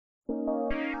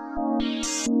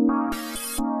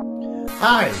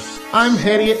Hi, I'm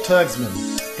HERtep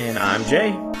Tugsman. And I'm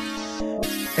Jay.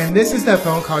 And this is that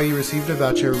phone call you received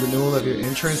about your renewal of your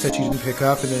insurance that you didn't pick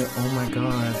up, and then, oh my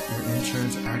god, your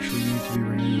insurance actually needs to be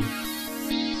renewed.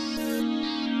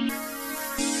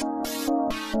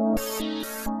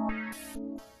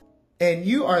 And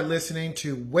you are listening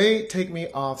to Wait, Take Me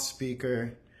Off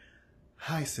Speaker.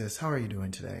 Hi sis, how are you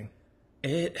doing today?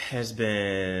 It has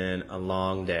been a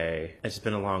long day. It's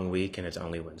been a long week, and it's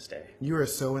only Wednesday. You are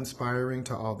so inspiring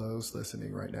to all those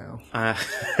listening right now.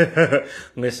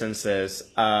 Listen, sis,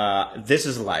 this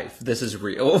is life. This is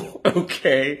real,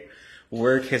 okay?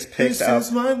 Work has picked up. This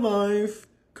is my life.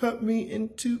 Cut me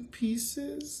into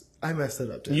pieces. I messed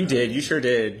it up, didn't I? You did. You sure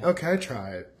did. Okay, I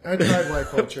tried. I tried white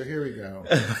culture. Here we go.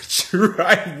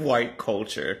 Tried white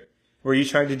culture. Were you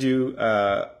trying to do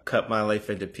cut my life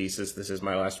into pieces? This is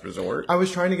my last resort. I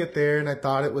was trying to get there, and I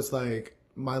thought it was like,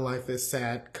 my life is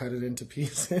sad, cut it into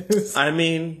pieces. I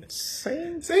mean,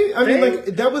 same. See, I mean, like,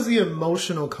 that was the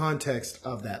emotional context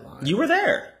of that line. You were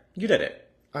there. You did it.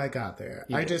 I got there.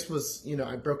 I just was,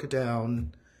 I broke it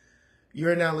down.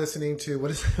 You're now listening to,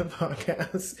 what is that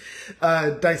podcast?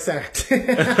 Dissect.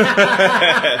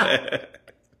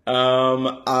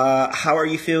 How are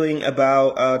you feeling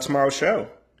about tomorrow's show?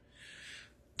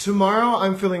 Tomorrow,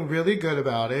 I'm feeling really good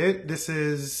about it. This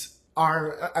is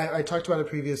I talked about it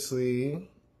previously.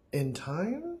 In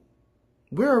time?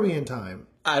 Where are we in time?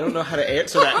 I don't know how to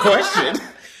answer that question.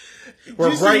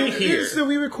 We're right here. So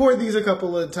we record these a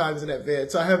couple of times in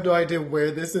advance. So I have no idea where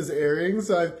this is airing.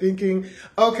 So I'm thinking,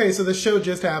 okay, so the show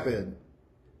just happened.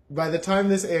 By the time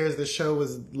this airs, the show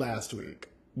was last week.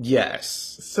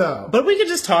 Yes. So, but we could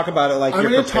just talk about it like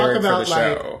you're preparing for the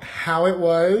show. Like how it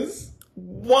was.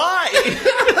 Why?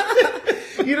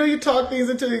 You talk things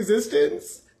into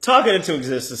existence. Talk it into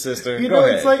existence, sister. Go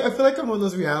ahead. It's like, I feel like I'm one of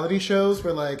those reality shows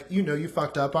where, like, you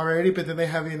fucked up already, but then they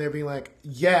have you in there being like,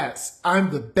 yes, I'm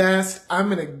the best. I'm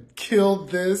going to kill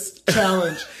this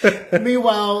challenge.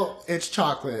 Meanwhile, it's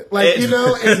chocolate. Like,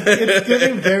 it's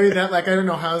giving very that, like, I don't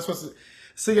know how I'm supposed to.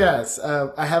 So, yes,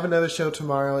 I have another show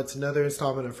tomorrow. It's another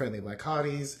installment of Friendly Black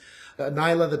Hotties.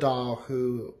 Nyla the doll,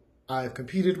 who I've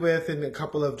competed with in a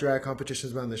couple of drag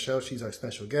competitions around the show. She's our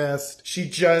special guest. She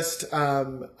just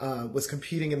was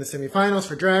competing in the semifinals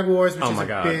for Drag Wars, which is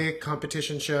a big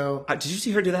competition show. Did you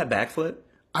see her do that backflip?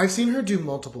 I've seen her do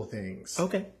multiple things.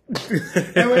 Okay.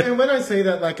 and when I say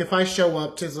that, like, if I show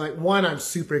up to, like, one, I'm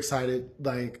super excited.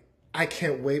 Like, I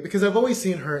can't wait because I've always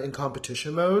seen her in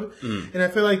competition mode. And I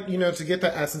feel like, to get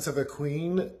the essence of a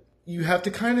queen, you have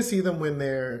to kind of see them when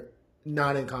they're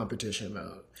not in competition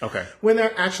mode. Okay. When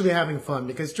they're actually having fun,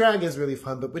 because drag is really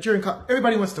fun, but you're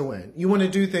everybody wants to win. You want to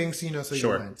do things, so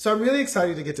sure. You win. So I'm really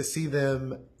excited to get to see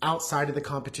them outside of the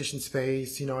competition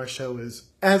space. Our show is,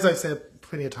 as I've said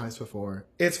plenty of times before,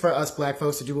 it's for us black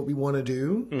folks to do what we want to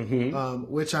do,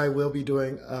 which I will be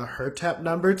doing a HERtep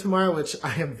number tomorrow, which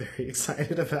I am very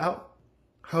excited about.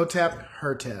 HERtep.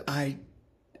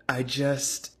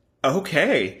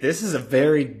 Okay. This is a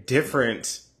very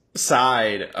different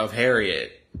side of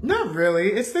Harriet. Not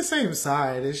really. It's the same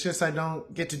side. It's just I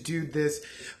don't get to do this.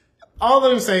 All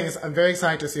that I'm saying is I'm very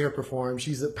excited to see her perform.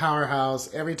 She's a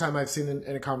powerhouse. Every time I've seen her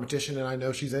in a competition and I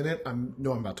know she's in it, I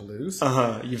know I'm about to lose.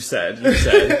 You've said.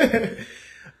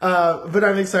 But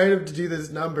I'm excited to do this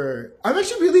number. I'm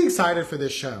actually really excited for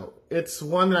this show. It's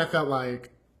one that I felt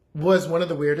like was one of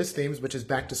the weirdest themes, which is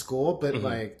back to school, but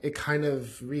like it kind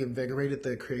of reinvigorated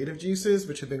the creative juices,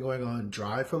 which have been going on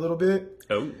dry for a little bit.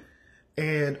 Oh.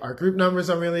 And our group numbers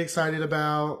I'm really excited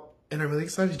about. And I'm really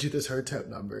excited to do this HERtep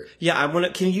number. Yeah,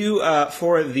 can you,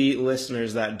 for the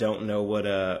listeners that don't know what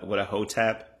a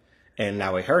HOTEP and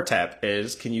now a HERtep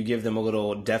is, can you give them a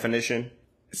little definition?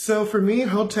 So for me,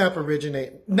 HOTEP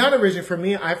for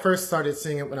me, I first started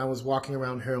seeing it when I was walking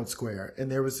around Herald Square.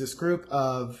 And there was this group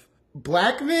of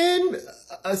black men,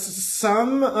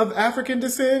 some of African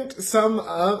descent, some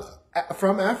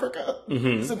from Africa.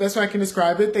 That's the best way I can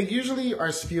describe it. They usually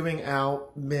are spewing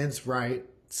out men's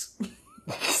rights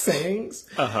sayings.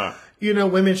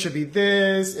 Women should be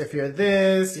this. If you're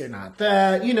this, you're not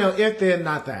that. If then,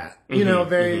 not that.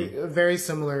 Very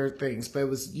similar things. But it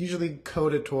was usually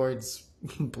coded towards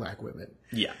black women.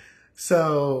 Yeah.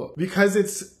 So because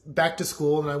it's back to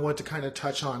school and I want to kind of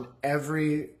touch on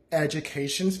every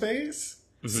education space.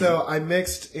 So I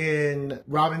mixed in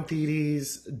Robin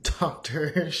Thede's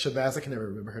Dr. Shabazz, I can never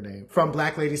remember her name, from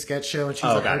Black Lady Sketch Show, and she's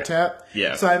a HERtep.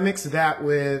 Yeah. So I mixed that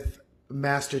with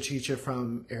Master Teacher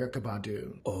from Erykah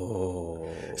Badu. Oh.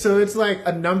 So it's like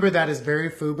a number that is very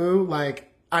FUBU.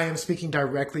 Like, I am speaking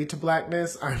directly to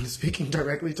blackness. I'm speaking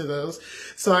directly to those.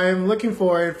 So I am looking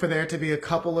forward for there to be a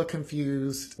couple of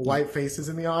confused white faces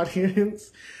in the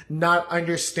audience, not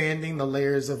understanding the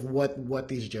layers of what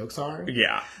these jokes are.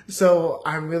 Yeah. So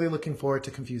I'm really looking forward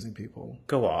to confusing people.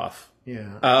 Go off.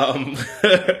 Yeah.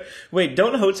 Wait,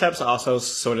 don't HOTEPs also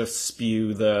sort of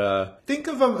spew the... Think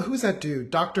of, who's that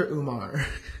dude? Dr. Umar.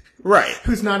 Right.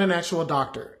 Who's not an actual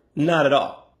doctor. Not at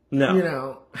all. No. You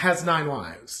know, has 9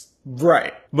 wives.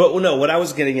 Right. But no, what I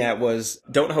was getting at was,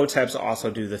 don't HOTEPs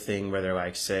also do the thing where they're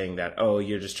like saying that, oh,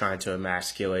 you're just trying to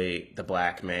emasculate the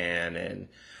black man and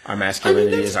our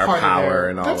masculinity is our power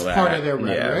and all of that. That's part of their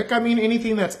rhetoric. Yeah. I mean,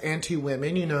 anything that's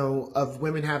anti-women, you know, of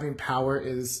women having power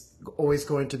is always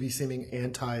going to be seeming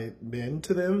anti-men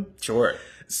to them. Sure.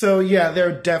 So yeah,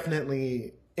 they're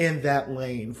definitely in that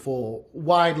lane, full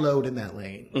wide load in that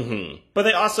lane. Mm-hmm. But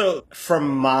they also, from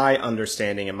my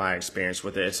understanding and my experience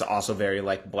with it, it's also very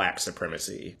like black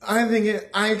supremacy.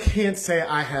 I can't say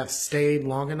I have stayed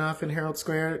long enough in Herald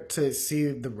Square to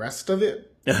see the rest of it.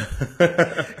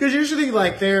 Because usually,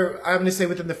 like, I'm going to say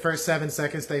within the first 7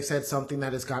 seconds, they've said something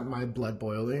that has gotten my blood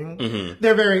boiling. Mm-hmm.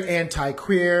 They're very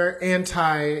anti-queer,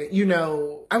 you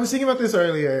know, I was thinking about this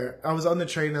earlier. I was on the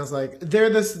train and I was like, they're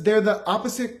the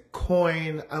opposite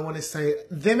coin. I want to say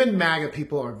them and MAGA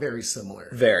people are very similar.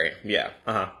 Very, yeah.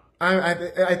 Uh-huh.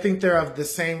 I think they're of the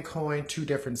same coin, 2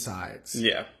 different sides.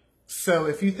 Yeah. So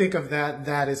if you think of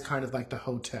that is kind of like the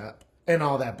HOTEP and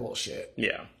all that bullshit.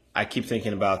 Yeah. I keep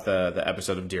thinking about the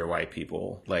episode of Dear White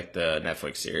People, like the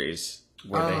Netflix series,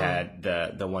 where they had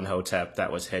the one HOTEP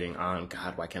that was hitting on,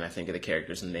 God, why can't I think of the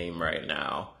character's name right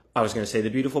now? I was going to say the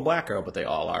beautiful black girl, but they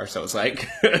all are, so it's like,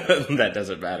 that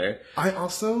doesn't matter.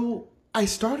 I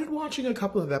started watching a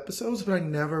couple of episodes, but I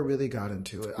never really got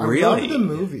into it. Really? I loved the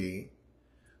movie.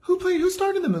 Who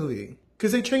starred in the movie?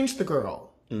 Because they changed the girl.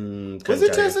 Was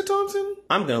it Tessa Thompson?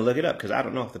 I'm going to look it up because I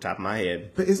don't know off the top of my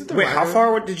head. But isn't the Wait, writer... how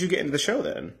far did you get into the show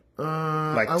then?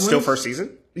 Still first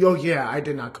season? Oh, yeah. I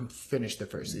did not finish the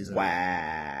first season. Wow.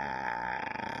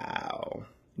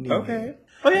 Okay.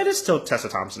 Oh, yeah, it is still Tessa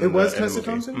Thompson. It was Tessa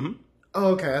Thompson? Mm-hmm.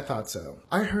 Oh, okay. I thought so.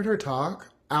 I heard her talk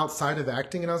outside of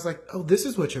acting, and I was like, oh, this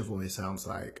is what your voice sounds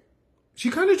like. She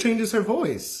kind of changes her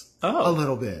voice a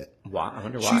little bit. Why? I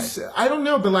wonder why. I don't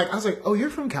know, but like, I was like, oh,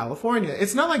 you're from California.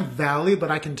 It's not like Valley,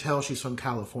 but I can tell she's from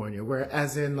California.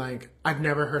 Whereas in like, I've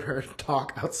never heard her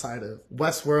talk outside of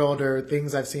Westworld or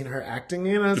things I've seen her acting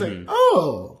in. I was like,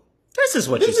 oh. This is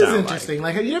what you sound like. This is interesting.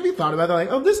 Like, have you ever thought about that?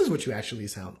 Like, oh, this is what you actually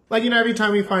sound like. You know, every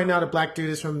time we find out a black dude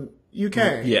is from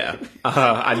UK. Yeah.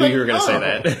 I knew you were going to say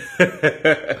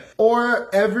that.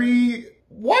 Or every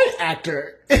white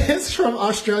actor is from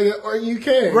Australia or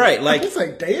UK. Right. Like, it's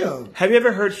like, damn. Have you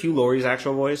ever heard Hugh Laurie's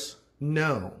actual voice?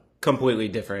 No. Completely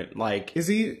different. Like, is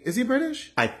he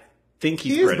British? I think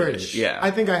he's British. Yeah.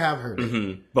 I think I have heard it.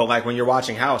 Mm-hmm. But like when you're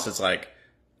watching House, it's like,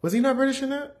 was he not British in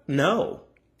that? No.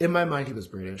 In my mind, he was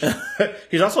British.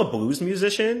 He's also a blues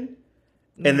musician.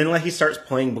 And then like he starts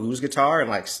playing blues guitar and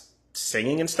like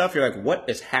singing and stuff. You're like, what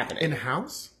is happening? In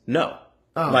House? No.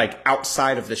 Oh. Like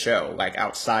outside of the show, like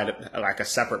outside of like a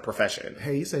separate profession.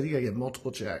 Hey, you said you gotta get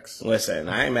multiple checks. Listen,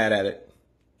 I ain't mad at it.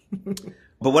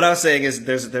 But what I was saying is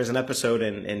there's an episode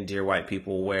in Dear White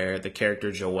People where the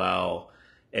character Joelle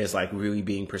is like really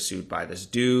being pursued by this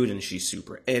dude and she's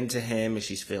super into him and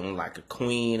she's feeling like a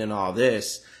queen and all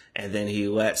this. And then he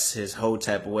lets his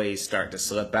HOTEP ways start to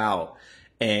slip out.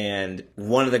 And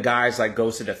one of the guys like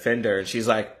goes to defend her and she's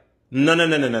like,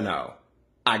 no.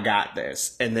 I got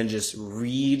this. And then just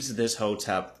reads this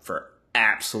HOTEP for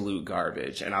absolute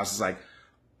garbage. And I was just like,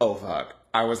 oh, fuck.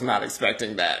 I was not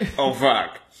expecting that. Oh,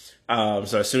 fuck.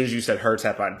 So as soon as you said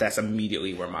HERtep, that's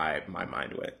immediately where my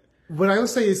mind went. What I would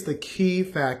say is the key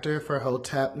factor for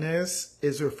HOTEPness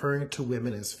is referring to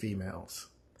women as females.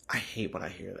 I hate when I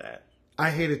hear that. I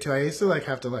hate it too. I used to like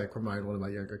have to like remind one of my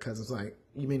younger cousins like,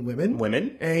 you mean women?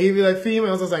 Women? And he'd be like,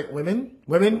 females. I was like,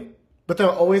 women? But they'll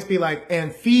always be like,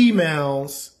 and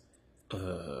females.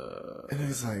 And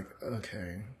it's like,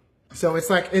 okay. So it's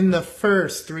like in the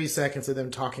first 3 seconds of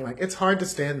them talking, like it's hard to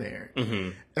stand there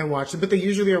and watch it. But they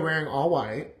usually are wearing all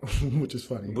white, which is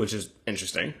funny. Which is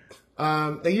interesting.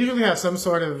 They usually have some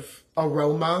sort of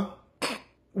aroma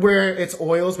where it's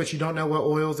oils, but you don't know what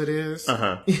oils it is.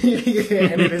 Yeah,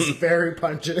 and it is very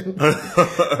pungent.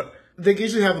 They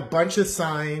usually have a bunch of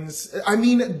signs. I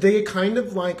mean, they kind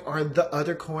of like are the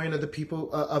other coin of the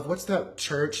people of what's that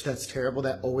church that's terrible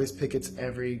that always pickets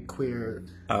every queer.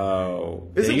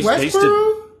 Oh, is it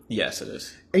Westboro? Yes, it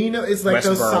is. And it's like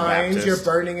those Westboro signs, Baptist. you're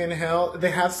burning in hell.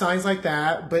 They have signs like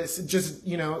that, but it's just,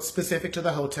 specific to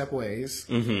the HERtep ways.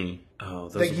 Mm-hmm. Oh,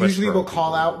 those They usually Westboro will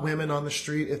call people. out women on the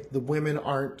street if the women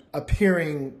aren't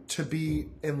appearing to be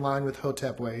in line with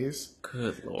HERtep ways.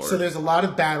 Good Lord. So there's a lot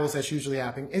of battles that's usually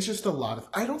happening. It's just a lot of...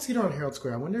 I don't see it on Herald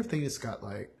Square. I wonder if they just got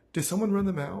like... Did someone run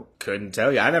them out? Couldn't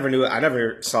tell you. I never knew. I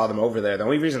never saw them over there. The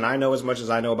only reason I know as much as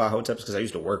I know about HERtep is because I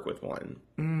used to work with one.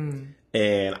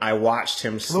 And I watched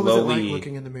him slowly... What was it like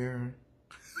looking in the mirror?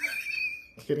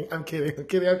 I'm kidding.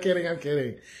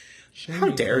 How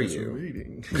dare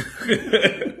you?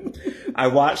 I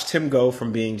watched him go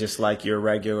from being just like your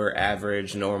regular,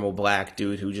 average, normal black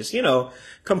dude who just,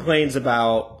 complains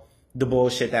about the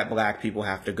bullshit that black people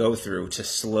have to go through to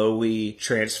slowly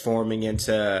transforming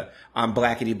into I'm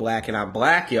blackity black and I'm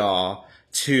black, y'all,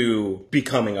 to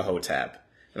becoming a HERtep.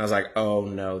 And I was like, oh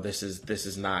no, this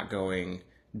is not going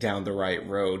down the right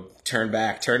road. Turn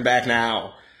back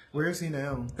now. Where is he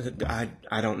now?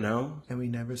 I don't know. And we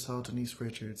never saw Denise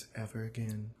Richards ever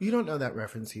again. You don't know that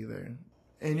reference either.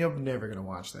 And you're never going to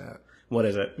watch that. What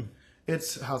is it?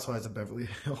 It's Housewives of Beverly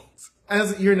Hills.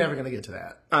 You're never going to get to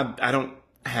that. I don't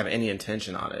have any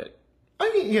intention on it.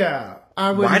 I mean, yeah.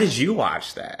 I would. Why did you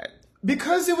watch that?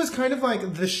 Because it was kind of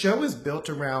like the show is built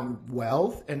around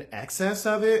wealth and excess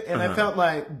of it. And I felt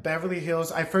like Beverly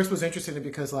Hills, I first was interested in it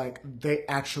because like they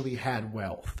actually had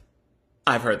wealth.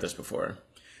 I've heard this before.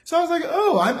 So I was like,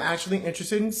 oh, I'm actually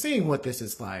interested in seeing what this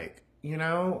is like,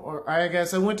 or I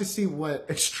guess I went to see what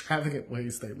extravagant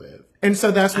ways they live. And so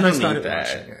that's when I started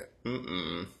watching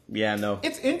it. Yeah, no.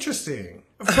 It's interesting.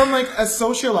 From like a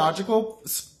sociological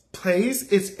place,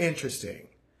 it's interesting.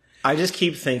 I just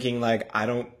keep thinking like, I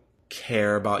don't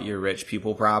care about your rich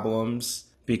people problems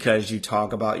because you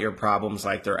talk about your problems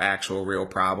like they're actual real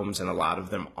problems and a lot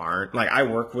of them aren't. Like I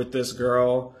work with this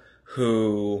girl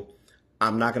who...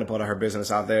 I'm not going to put her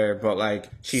business out there, but like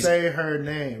she's... Say her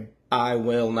name. I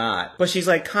will not. But she's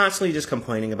like constantly just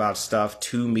complaining about stuff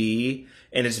to me.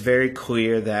 And it's very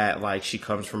clear that like she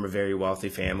comes from a very wealthy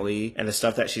family. And the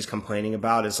stuff that she's complaining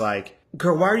about is like,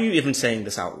 girl, why are you even saying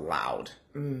this out loud?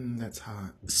 That's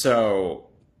hot. So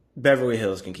Beverly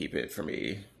Hills can keep it for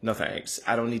me. No thanks.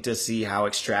 I don't need to see how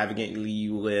extravagantly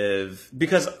you live.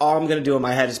 Because all I'm going to do in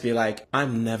my head is be like,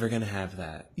 I'm never going to have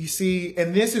that. You see,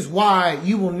 and this is why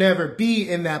you will never be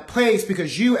in that place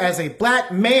because you as a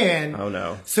black man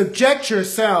subject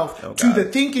yourself to the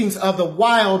thinkings of the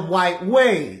wild white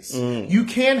ways. You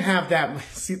can have that.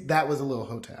 See, that was a little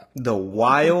HERtep. The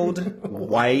wild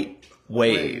white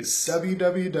ways.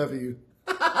 WWW.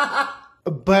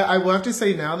 But I will have to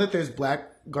say now that there's black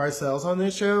Garcelle's on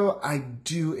this show, I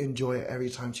do enjoy it every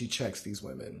time she checks these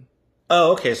women.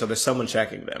 Oh, okay. So there's someone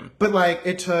checking them. But like,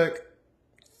 it took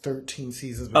 13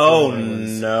 seasons.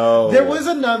 No. There was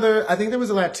another, I think there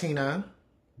was a Latina,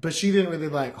 but she didn't really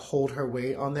like hold her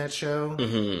weight on that show.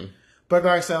 But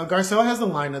Garcelle has the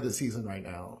line of the season right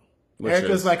now.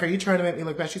 Erica's like, are you trying to make me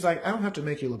look bad? She's like, I don't have to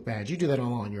make you look bad. You do that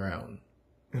all on your own.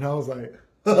 And I was like,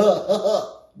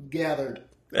 gathered.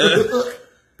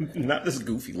 Not this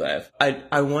goofy laugh.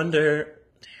 I wonder...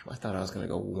 Damn, I thought I was going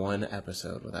to go one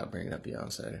episode without bringing up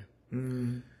Beyonce.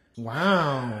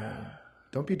 Wow.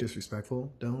 Don't be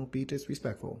disrespectful.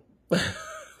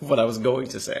 What I was going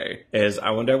to say is I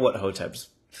wonder what HERteps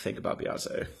think about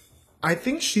Beyonce. I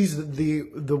think she's the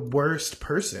worst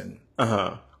person.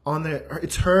 On there.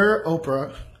 It's her,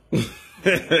 Oprah.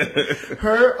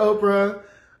 Her,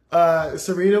 Oprah,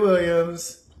 Serena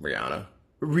Williams.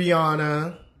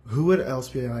 Rihanna. Who would else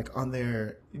be like on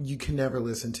there? You can never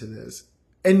listen to this.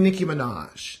 And Nicki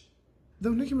Minaj. Though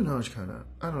Nicki Minaj kind of,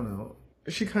 I don't know.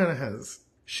 She kind of has.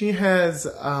 She has,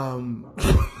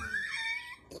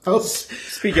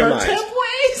 speak your mind.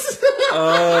 Ways.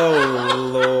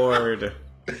 Oh, Lord.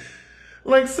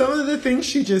 Like some of the things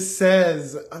she just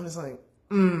says, I'm just like,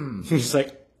 She's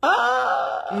like,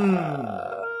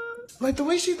 Like the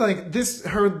way she like this,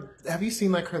 have you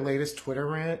seen like her latest Twitter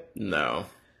rant? No.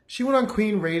 She went on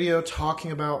Queen Radio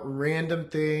talking about random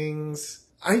things.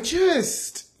 Where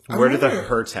did the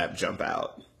HERtep jump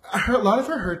out? A lot of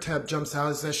her HERtep jumps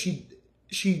out is that she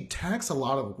attacks a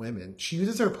lot of women. She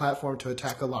uses her platform to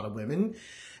attack a lot of women.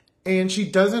 And she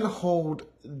doesn't hold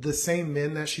the same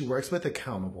men that she works with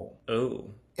accountable. Oh.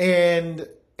 And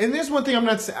there's one thing I'm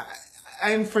not saying.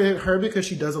 And for her, because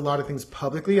she does a lot of things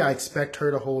publicly, I expect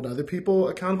her to hold other people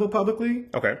accountable publicly.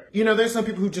 Okay. There's some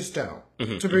people who just don't.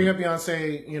 To bring up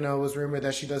Beyonce, it was rumored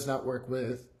that she does not work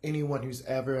with anyone who's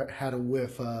ever had a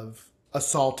whiff of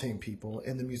assaulting people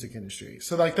in the music industry.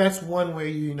 So like that's one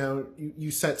way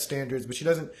you set standards, but she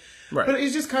doesn't. Right. But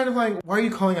it's just kind of like, why are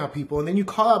you calling out people? And then you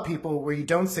call out people where you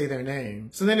don't say their name.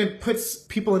 So then it puts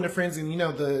people into frenzy. And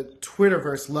the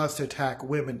Twitterverse loves to attack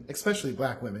women, especially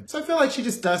black women. So I feel like she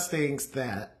just does things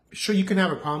that, sure, you can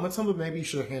have a problem with some, but maybe you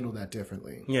should have handled that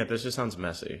differently. Yeah, this just sounds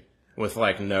messy with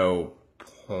like no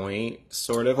point,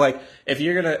 sort of. Like if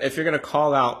you're gonna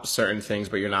call out certain things,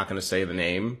 but you're not gonna say the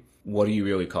name, what are you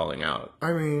really calling out?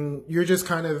 I mean, you're just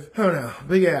kind of, I don't know.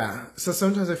 But yeah, so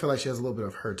sometimes I feel like she has a little bit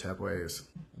of HERtep ways.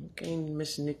 Okay,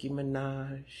 Miss Nicki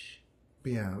Minaj.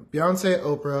 But yeah, Beyonce,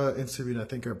 Oprah, and Serena, I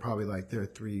think are probably like their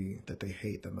three that they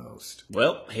hate the most.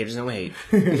 Well, haters gonna hate.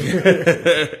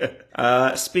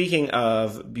 Speaking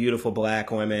of beautiful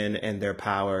black women and their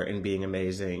power and being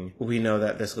amazing, we know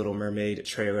that this Little Mermaid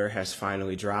trailer has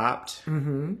finally dropped.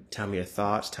 Mm-hmm. Tell me your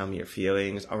thoughts, tell me your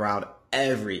feelings around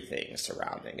everything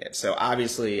surrounding it. So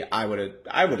obviously I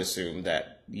would assume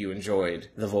that you enjoyed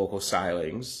the vocal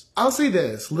stylings. I'll say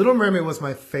this, Little Mermaid was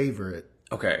my favorite.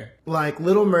 Okay. Like,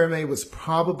 Little Mermaid was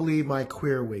probably my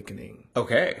queer awakening.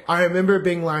 Okay. I remember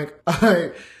being like,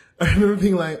 I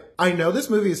know this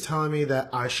movie is telling me that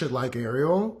I should like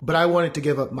Ariel, but I wanted to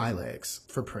give up my legs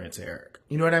for Prince Eric.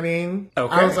 You know what I mean?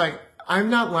 Okay. I was like, I'm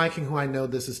not liking who I know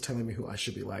this is telling me who I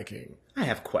should be liking. I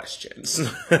have questions.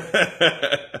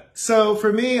 So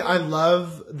for me, I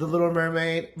love The Little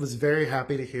Mermaid. Was very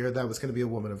happy to hear that was going to be a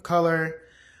woman of color.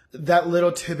 That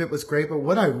little tidbit was great, but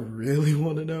what I really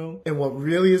want to know, and what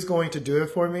really is going to do it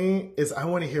for me, is I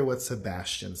want to hear what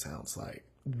Sebastian sounds like.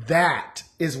 That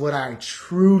is what I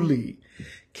truly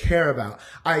care about.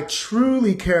 I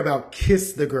truly care about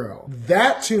Kiss the Girl.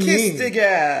 That to me... Kiss the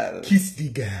girl. Kiss the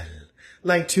girl.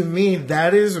 Like, to me,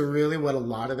 that is really what a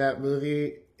lot of that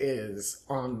movie is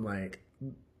on, like,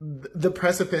 the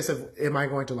precipice of, am I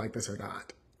going to like this or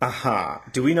not? Aha.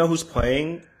 Do we know who's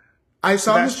playing? I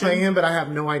saw him Sebastian? playing him, but I have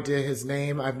no idea his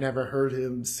name. I've never heard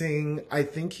him sing. I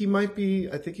think he might be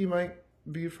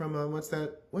from,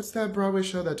 what's that Broadway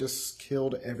show that just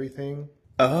killed everything?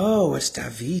 Oh, it's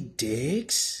David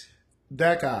Diggs?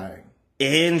 That guy.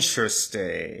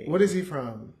 Interesting. What is he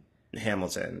from?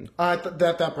 Hamilton.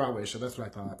 That Broadway show. That's what I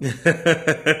thought.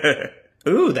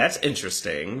 Ooh, that's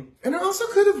interesting. And I also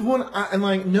could have won, and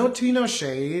like, no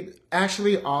shade.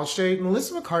 Actually, all shade.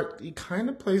 Melissa McCarthy kind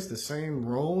of plays the same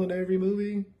role in every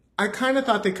movie. I kind of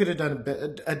thought they could have done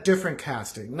a different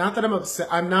casting. Not that I'm upset.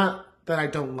 I'm not that I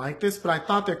don't like this, but I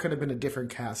thought there could have been a different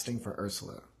casting for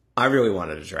Ursula. I really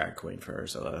wanted a drag queen for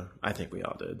Ursula. I think we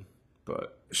all did.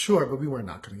 But sure, but we were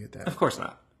not going to get that. Of course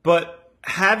not. But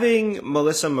having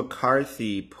Melissa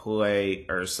McCarthy play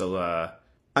Ursula...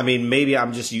 I mean, maybe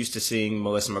I'm just used to seeing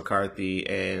Melissa McCarthy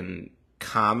in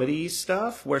comedy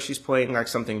stuff where she's playing like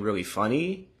something really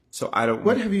funny. So I don't...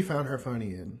 What have you found her funny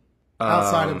in?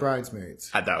 Outside of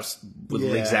Bridesmaids. That was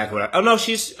exactly what I... Oh, no,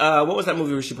 she's... what was that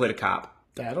movie where she played a cop?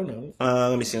 I don't know.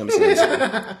 Let me see.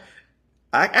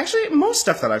 Actually, most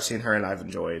stuff that I've seen her in, I've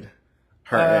enjoyed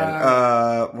her in.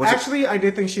 I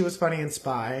did think she was funny in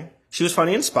Spy. She was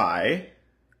funny in Spy.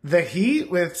 The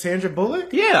Heat with Sandra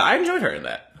Bullock? Yeah, I enjoyed her in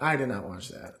that. I did not watch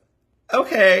that.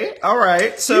 Okay, all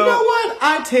right. So you know what?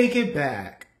 I take it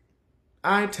back.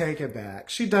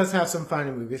 She does have some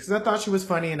funny movies because I thought she was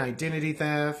funny in Identity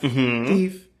Theft,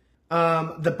 Thief.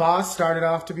 The Boss started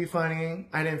off to be funny.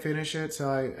 I didn't finish it, so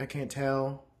I can't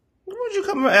tell. What would you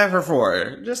come at her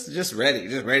for? Just ready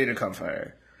to come for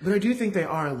her. But I do think they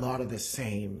are a lot of the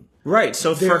same. Right.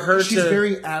 So for her, she's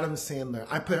very Adam Sandler.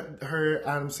 I put her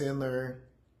Adam Sandler.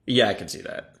 Yeah, I can see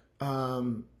that.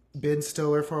 Ben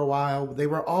Stiller for a while. They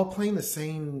were all playing the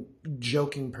same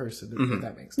joking person. If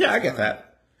that makes sense. Yeah, I get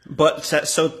that. But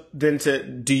so then,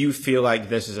 do you feel like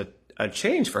this is a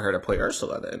change for her to play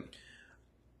Ursula then?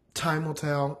 Time will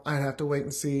tell. I'd have to wait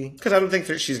and see. Because I don't think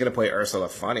that she's going to play Ursula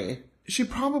funny. She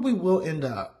probably will end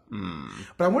up.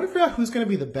 But I want to figure out who's going to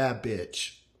be the bad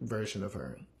bitch version of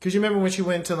her. Because you remember when she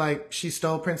went to, like, she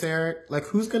stole Prince Eric? Like,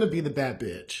 who's going to be the bad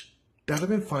bitch? That would have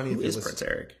been funny if it was... Prince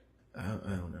Eric? I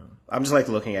don't know. I'm just, like,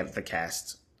 looking at the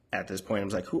cast at this point. I'm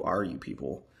just like, who are you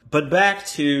people? But back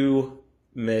to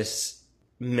Miss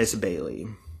Bailey.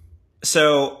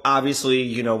 So, obviously,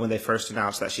 you know, when they first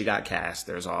announced that she got cast,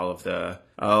 there's all of the,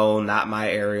 oh, not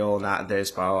my Ariel, not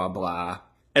this, blah, blah, blah.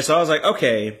 And so I was like,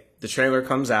 okay, the trailer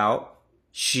comes out.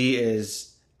 She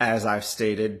is, as I've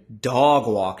stated, dog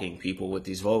walking people with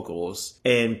these vocals.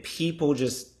 And people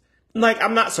just, like,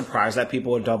 I'm not surprised that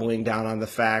people are doubling down on the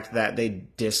fact that they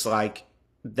dislike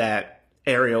that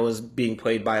Ariel is being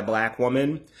played by a black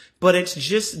woman. But it's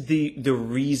just the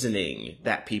reasoning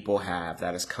that people have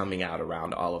that is coming out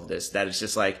around all of this. That it's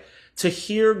just like, to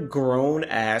hear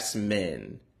grown-ass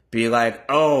men be like,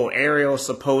 oh, Ariel's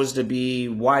supposed to be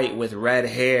white with red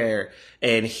hair,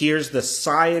 and here's the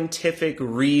scientific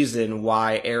reason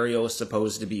why Ariel is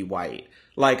supposed to be white.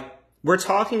 Like, we're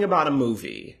talking about a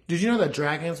movie. Did you know that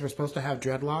dragons were supposed to have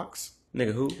dreadlocks?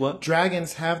 Nigga, who? What?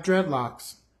 Dragons have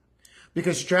dreadlocks.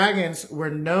 Because dragons were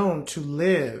known to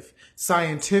live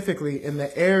scientifically in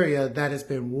the area that has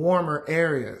been warmer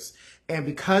areas. And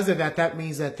because of that, that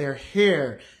means that their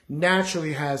hair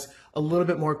naturally has a little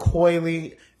bit more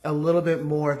coily, a little bit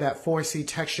more of that 4C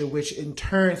texture, which in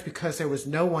turns, because there was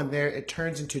no one there, it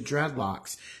turns into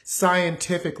dreadlocks.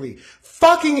 Scientifically.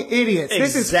 Fucking idiots.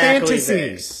 This is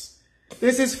fantasy.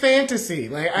 This is fantasy.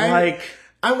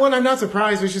 I'm not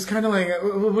surprised. It's just kind of like,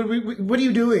 what are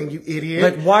you doing, you idiot?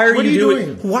 Like, why are you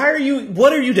doing?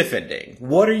 What are you defending?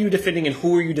 What are you defending, and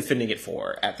who are you defending it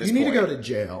for at this point? You need to go to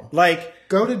jail. Like,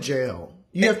 go to jail.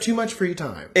 You have too much free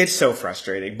time. It's so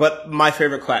frustrating. But my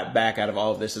favorite clap back out of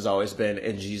all of this has always been,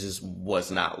 and Jesus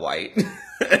was not white.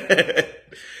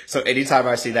 So anytime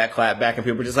I see that clap back and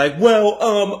people are just like, I'm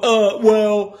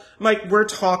like, we're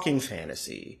talking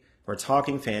fantasy. We're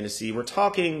talking fantasy. We're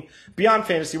talking beyond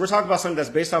fantasy. We're talking about something that's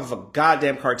based off of a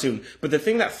goddamn cartoon. But the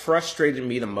thing that frustrated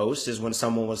me the most is when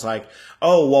someone was like,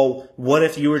 oh, well, what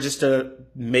if you were just to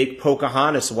make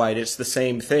Pocahontas white? It's the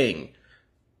same thing.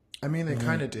 I mean, they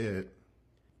kind of did.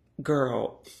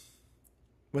 Girl.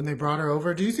 When they brought her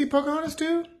over, did you see Pocahontas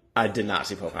 2? I did not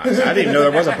see Pocahontas. I didn't know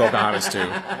there was a Pocahontas 2.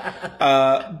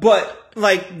 But,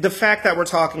 like, the fact that we're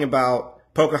talking about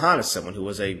Pocahontas, someone who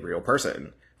was a real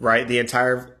person, right? The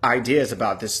entire idea is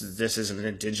about this is an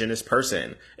indigenous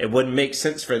person. It wouldn't make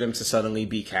sense for them to suddenly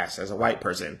be cast as a white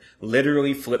person.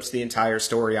 Literally flips the entire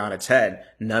story on its head.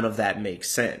 None of that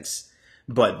makes sense.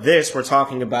 But this, we're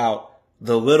talking about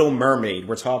The Little Mermaid.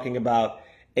 We're talking about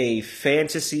a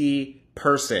fantasy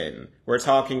person. We're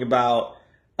talking about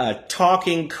a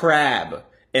talking crab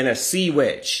and a sea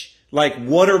witch. Like,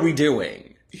 what are we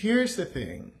doing? Here's the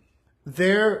thing.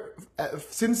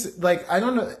 I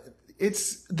don't know,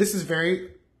 this is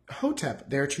very HERtep.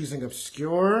 They're choosing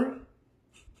obscure.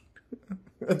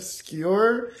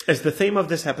 Is the theme of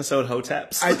this episode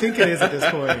HERteps? I think it is at this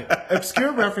point.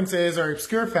 Obscure references or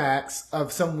obscure facts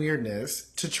of some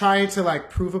weirdness to try to, like,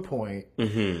 prove a point.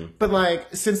 Mm-hmm. But,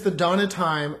 like, since the dawn of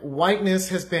time, whiteness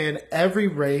has been every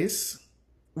race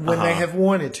when they have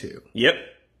wanted to. Yep.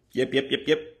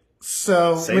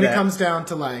 So when it comes down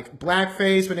to, like,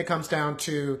 blackface, when it comes down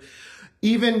to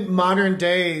even modern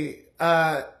day,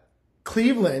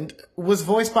 Cleveland was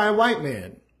voiced by a white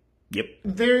man. Yep.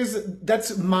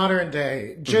 That's modern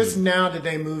day. Just now did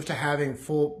they move to having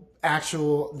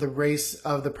the race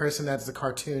of the person that's the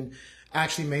cartoon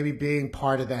actually maybe being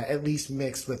part of that, at least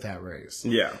mixed with that race.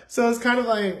 Yeah. So it's kind of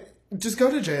like, just go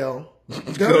to jail.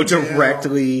 Go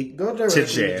directly to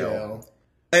jail.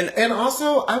 And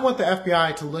also, I want the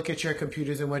FBI to look at your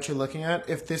computers and what you're looking at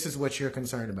if this is what you're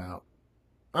concerned about.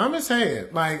 I'm gonna say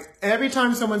it. Like, every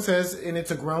time someone says, and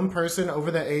it's a grown person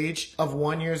over the age of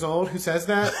 1 year old who says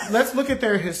that, let's look at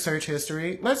their search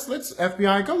history. Let's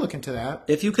FBI go look into that.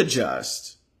 If you could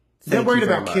just. They're worried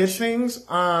about kids things.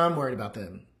 I'm worried about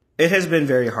them. It has been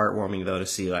very heartwarming, though, to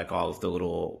see, like, all of the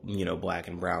little, black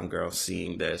and brown girls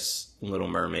seeing this Little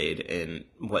Mermaid and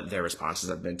what their responses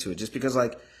have been to it. Just because,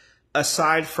 like,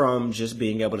 aside from just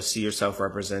being able to see yourself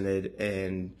represented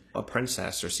in a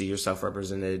princess or see yourself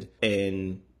represented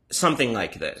in something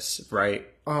like this, right?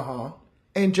 Uh-huh.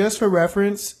 And just for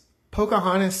reference,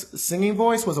 Pocahontas' singing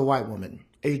voice was a white woman,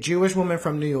 a Jewish woman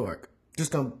from New York.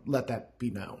 Just gonna let that be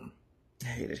known. I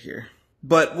hate it here.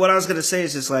 But what I was gonna say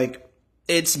is just like,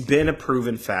 it's been a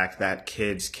proven fact that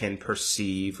kids can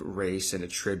perceive race and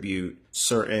attribute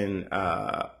certain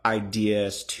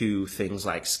ideas to things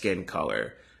like skin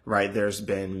color. Right, there's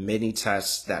been many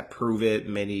tests that prove it,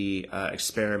 many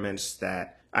experiments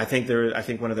that I think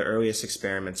one of the earliest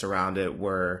experiments around it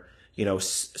were,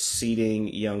 seating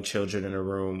young children in a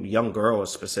room, young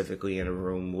girls specifically in a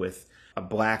room with a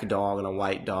black doll and a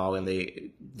white doll, and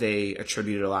they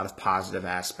attributed a lot of positive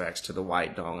aspects to the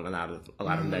white doll and a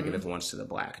lot of negative ones to the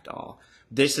black doll.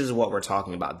 This is what we're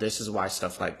talking about. This is why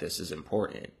stuff like this is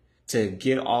important. To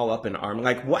get all up in arms.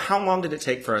 Like, how long did it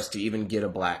take for us to even get a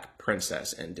black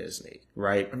princess in Disney,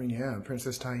 right? I mean, yeah,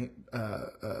 Princess Tiana.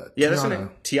 Yeah, that's her name.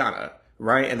 Tiana,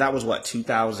 right? And that was what,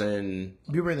 2000?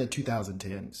 We were in the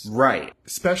 2010s. Right.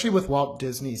 Especially with Walt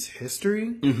Disney's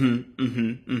history.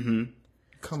 Come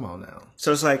on now.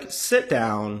 So it's like, sit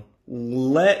down,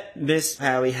 let Miss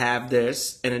Hallie have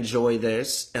this and enjoy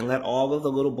this, and let all of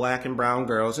the little black and brown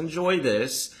girls enjoy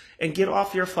this, and get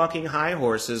off your fucking high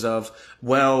horses of,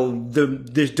 well,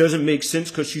 this doesn't make sense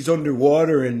because she's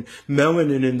underwater and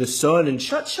melanin in the sun, and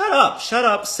shut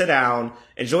up, sit down,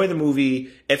 enjoy the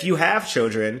movie. If you have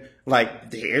children,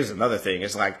 like, here's another thing.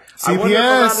 It's like, CPS. I wonder if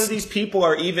a lot of these people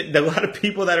a lot of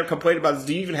people that are complaining about this,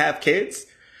 do you even have kids?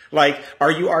 Like,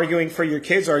 are you arguing for your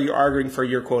kids, or are you arguing for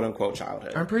your quote unquote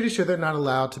childhood? I'm pretty sure they're not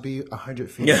allowed to be 100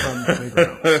 feet from the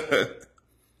playground.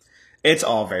 It's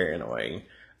all very annoying.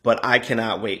 But I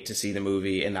cannot wait to see the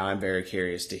movie, and now I'm very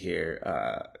curious to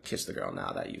hear Kiss the Girl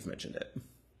now that you've mentioned it.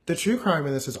 The true crime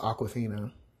in this is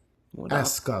Awkwafina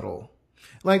as Scuttle.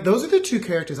 Like, those are the two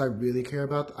characters I really care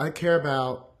about. I care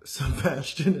about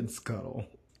Sebastian and Scuttle.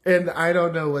 And I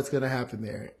don't know what's going to happen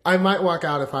there. I might walk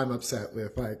out if I'm upset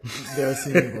with, like, their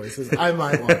singing voices. I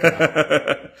might walk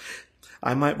out.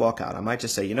 I might walk out. I might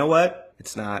just say, you know what?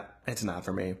 It's not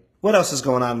for me. What else is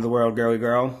going on in the world, girly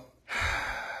girl?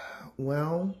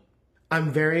 Well,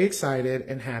 I'm very excited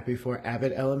and happy for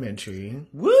Abbott Elementary.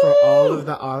 Woo! For all of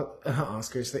the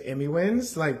Oscars, the Emmy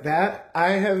wins. Like that, I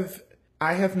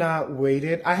have not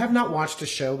waited. I have not watched a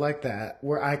show like that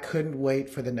where I couldn't wait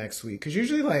for the next week. Because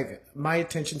usually, like, my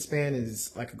attention span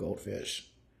is like a goldfish.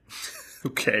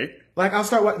 Okay. Like, I'll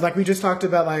start, like we just talked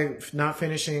about, like, not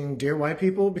finishing Dear White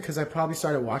People because I probably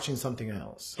started watching something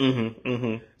else. Mm-hmm,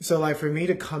 mm-hmm. So, like, for me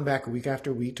to come back week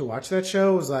after week to watch that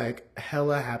show was, like,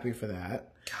 hella happy for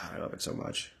that. God, I love it so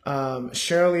much.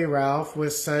 Sheryl Lee Ralph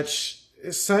was such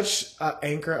an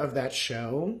anchor of that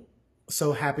show.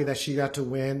 So happy that she got to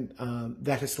win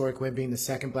that historic win, being the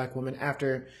second black woman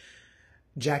after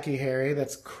Jackie Harry.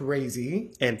 That's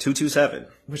crazy. And 227.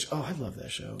 Which, oh, I love that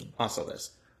show. Also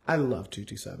this. I love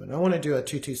 227. I want to do a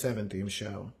 227 theme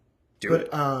show. Do it.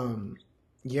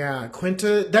 Yeah,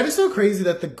 Quinta. That is so crazy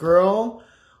that the girl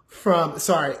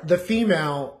the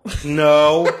female.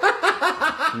 No.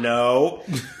 No.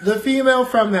 The female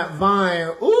from that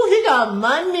Vine. Ooh, he got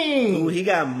money. Ooh, he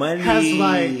got money. Has,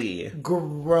 like,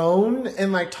 grown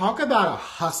and, like, talk about a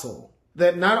hustle.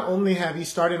 That not only have you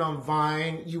started on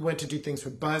Vine, you went to do things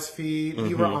for BuzzFeed. Mm-hmm.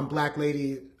 You were on Black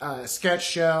Lady sketch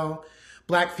show.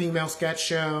 Black female sketch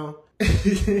show,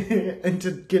 and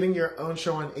to getting your own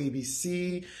show on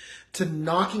ABC, to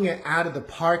knocking it out of the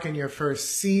park in your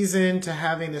first season, to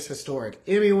having this historic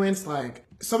Emmy wins. Like,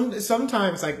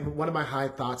 sometimes, like, one of my high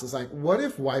thoughts is like, what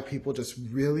if white people just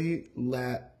really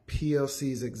let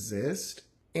POCs exist,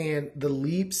 and the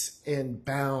leaps and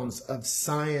bounds of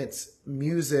science,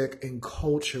 music, and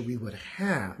culture we would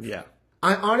have? Yeah.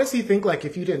 I honestly think, like,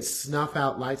 if you didn't snuff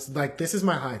out lights, like, this is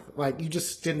my hype. Like, you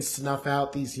just didn't snuff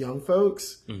out these young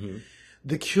folks. Mm-hmm.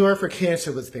 The cure for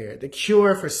cancer was there. The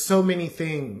cure for so many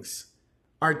things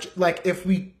are, like, if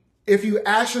you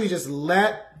actually just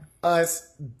let us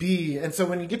be. And so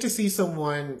when you get to see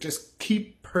someone just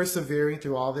keep persevering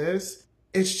through all this,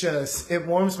 it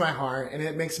warms my heart, and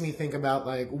it makes me think about,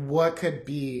 like, what could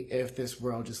be if this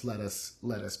world just let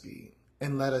us be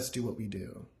and let us do what we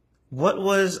do.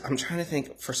 I'm trying to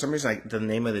think, for some reason, like, the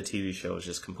name of the TV show is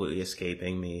just completely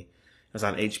escaping me. It was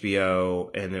on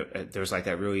HBO, and there was, like,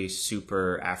 that really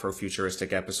super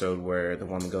Afrofuturistic episode where the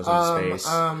woman goes into space.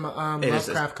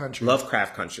 Lovecraft Country.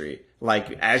 Lovecraft Country.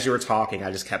 Like, as you were talking,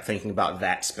 I just kept thinking about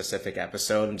that specific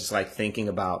episode, and just, like, thinking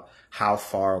about how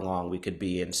far along we could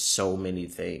be in so many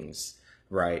things,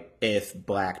 right? If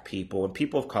black people and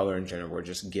people of color in general were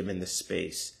just given the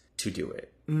space to do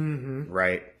it. Mm-hmm.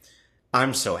 Right?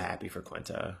 I'm so happy for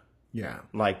Quinta. Yeah.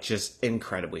 Like, just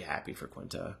incredibly happy for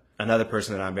Quinta. Another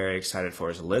person that I'm very excited for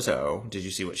is Lizzo. Did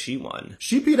you see what she won?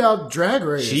 She beat out Drag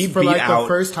Race the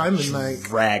first time in, like,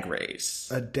 Drag Race.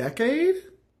 A decade?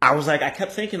 I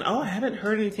kept thinking, I haven't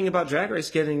heard anything about Drag Race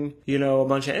getting, a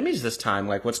bunch of Emmys this time.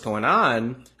 Like, what's going on?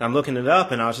 And I'm looking it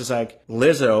up, and I was just like,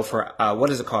 Lizzo for, what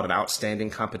is it called? An outstanding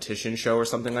competition show or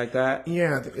something like that?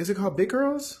 Yeah. Is it called Big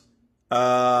Girls?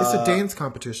 It's a dance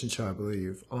competition show, I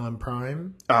believe, on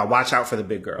Prime. Watch out for the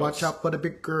big girls. Watch out for the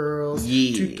big girls.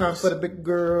 Yes. 2 times for the big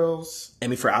girls.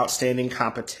 Emmy for Outstanding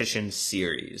Competition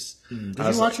Series. Did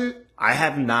you watch it? I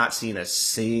have not seen a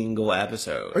single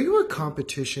episode. Are you a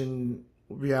competition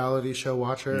reality show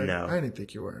watcher? No. I didn't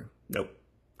think you were. Nope.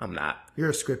 I'm not.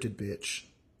 You're a scripted bitch.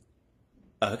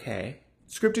 Okay.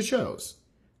 Scripted shows.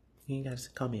 You ain't gotta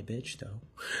call me a bitch, though.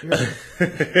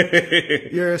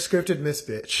 You're a scripted miss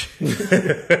bitch.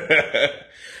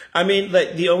 I mean,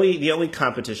 like, the only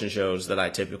competition shows that I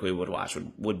typically would watch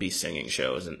would be singing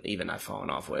shows, and even I've fallen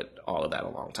off with all of that a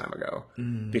long time ago.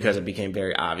 Mm. Because it became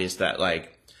very obvious that,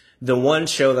 like, the one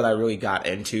show that I really got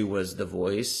into was The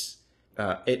Voice,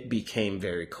 it became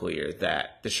very clear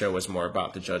that the show was more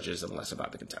about the judges and less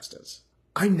about the contestants.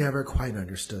 I never quite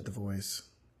understood The Voice.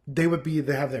 They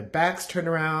have their backs turned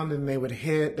around and they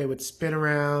would spin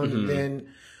around. And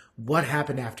then what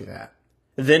happened after that?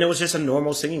 Then it was just a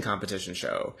normal singing competition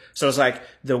show. So it's like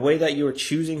the way that you are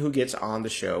choosing who gets on the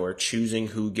show or choosing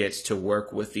who gets to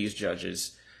work with these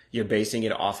judges, you're basing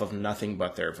it off of nothing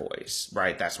but their voice,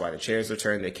 right? That's why the chairs are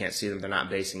turned. They can't see them. They're not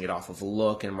basing it off of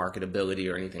look and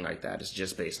marketability or anything like that. It's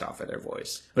just based off of their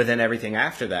voice. But then everything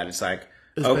after that, it's like,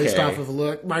 it's based off of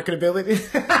look, marketability.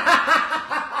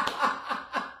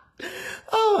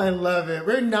 Oh, I love it.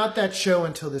 We're not that show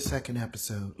until the second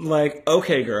episode. Like,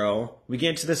 okay, girl, we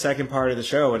get into the second part of the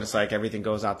show and it's like everything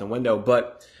goes out the window.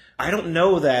 But I don't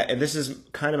know that, and this is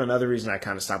kind of another reason I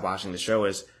kind of stopped watching the show,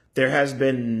 is there has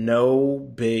been no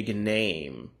big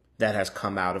name that has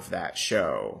come out of that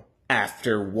show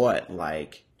after what,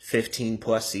 like 15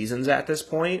 plus seasons at this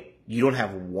point? You don't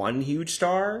have one huge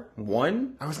star?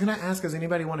 One? I was going to ask, has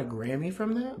anybody won a Grammy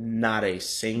from that? Not a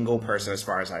single person as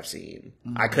far as I've seen.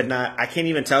 I can't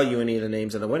even tell you any of the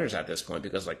names of the winners at this point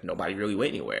because like nobody really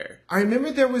went anywhere. I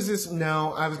remember there was this,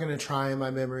 I was going to try in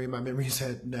my memory. My memory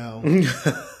said no.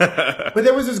 But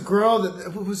there was this girl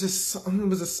that, what was this?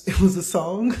 It was a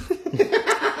song.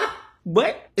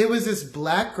 What? It was this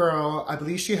black girl. I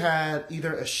believe she had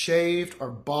either a shaved or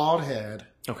bald head.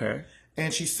 Okay.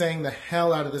 And she sang the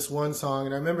hell out of this one song.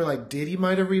 And I remember like Diddy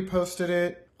might have reposted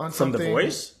it on something. From The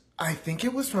Voice? I think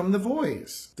it was from The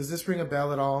Voice. Does this ring a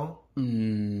bell at all?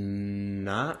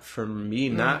 Not for me.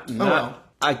 Not. Well.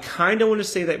 I kind of want to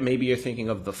say that maybe you're thinking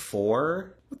of The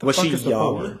Four. Was she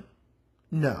young?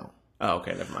 No. Oh,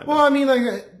 okay. Never mind. Well, I mean,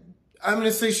 like, I'm going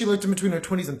to say she looked in between her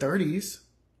 20s and 30s.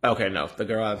 Okay, no. The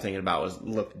girl I'm thinking about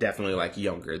looked definitely like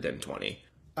younger than 20.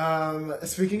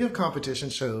 Speaking of competition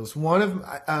shows,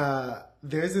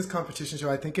 there's this competition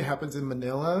show, I think it happens in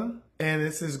Manila, and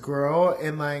it's this girl,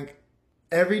 and like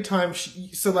every time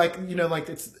it's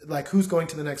like who's going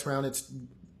to the next round, it's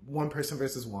one person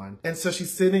versus one. And so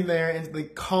she's sitting there and they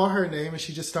call her name and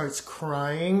she just starts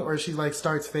crying, or she like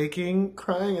starts faking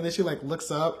crying, and then she like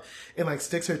looks up and like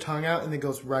sticks her tongue out and then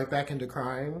goes right back into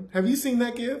crying. Have you seen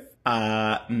that GIF?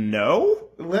 No.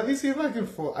 Let me see if I can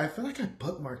I feel like I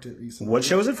bookmarked it recently. What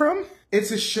show is it from?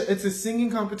 It's a singing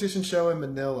competition show in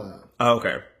Manila. Oh,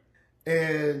 okay.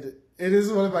 And it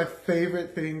is one of my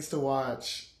favorite things to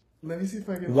watch. Let me see if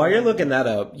I can... While you're looking that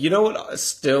up, you know what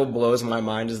still blows my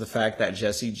mind is the fact that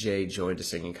Jessie J joined a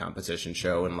singing competition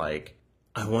show in like,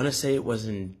 I want to say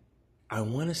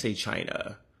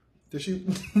China. Did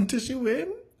she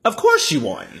win? Of course she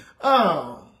won.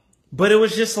 Oh. But it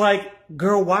was just like,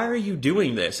 girl, why are you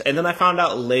doing this? And then I found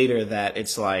out later that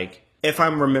it's like, if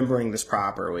I'm remembering this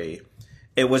properly,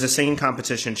 it was a singing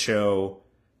competition show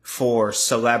for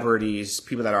celebrities,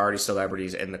 people that are already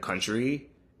celebrities in the country.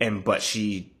 But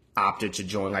she opted to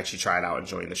join, like she tried out and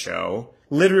joined the show.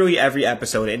 Literally every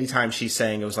episode, anytime she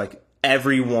sang, it was like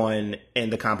everyone in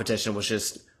the competition was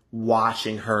just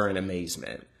watching her in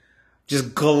amazement.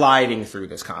 Just gliding through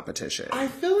this competition. I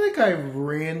feel like I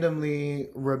randomly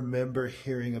remember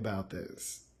hearing about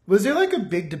this. Was there like a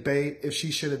big debate if she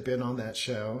should have been on that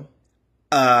show?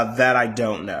 That I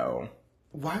don't know.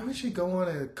 Why would she go on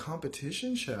a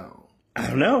competition show? I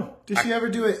don't know. Did she ever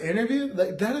do an interview?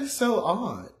 Like, that is so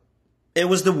odd. It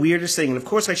was the weirdest thing. And of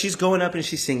course, like, she's going up and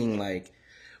she's singing like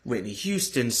Whitney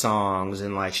Houston songs,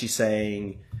 and like she's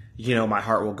saying, you know, My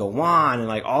Heart Will Go On, and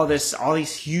like all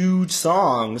these huge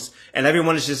songs, and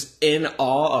everyone is just in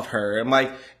awe of her. And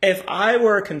like, if I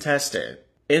were a contestant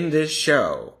in this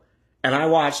show and I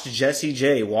watched Jessie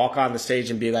J walk on the stage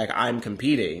and be like, I'm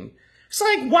competing, it's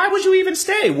like, why would you even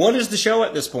stay? What is the show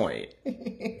at this point?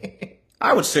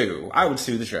 I would sue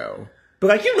the show. But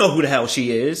like, you know who the hell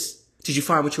she is. Did you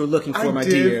find what you were looking for, my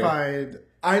dear?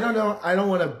 I don't know. I don't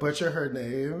want to butcher her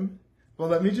name. Well,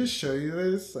 let me just show you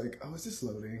this. Like, oh, is this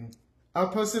loading? I'll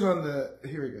post it on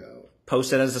here we go.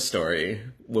 Post it as a story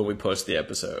when we post the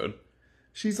episode.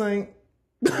 She's like...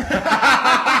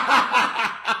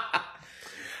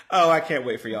 Oh, I can't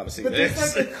wait for y'all to see but this.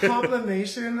 But there's like a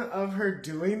compilation of her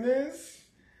doing this.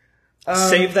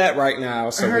 Save that right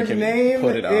now so we can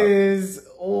put it up. Her name is...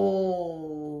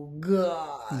 Oh,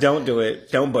 God. Don't do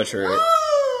it. Don't butcher it.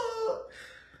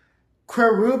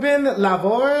 Querubin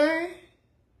Lavore.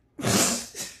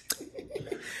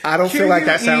 I don't feel like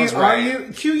that sounds right.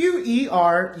 Querubin.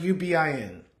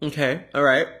 Okay. All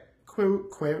right.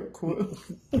 Quit.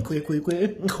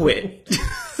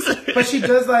 But she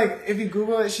does, like, if you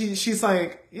Google it, she's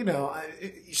like, you know,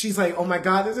 she's like, oh my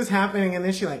God, this is happening. And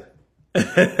then she like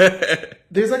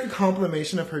There's like a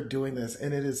compilation of her doing this,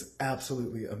 and it is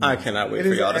absolutely amazing. I cannot wait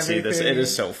for y'all to see this. It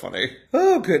is so funny.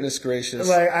 Oh, goodness gracious.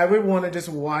 Like, I would want to just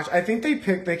watch. I think they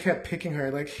kept picking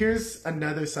her. Like, here's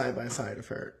another side-by-side of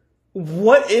her.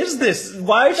 What is this?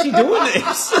 Why is she doing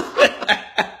this?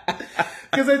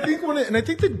 Because I think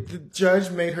the judge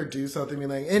made her do something, being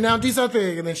like, and now do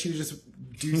something, and then she would just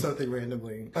do something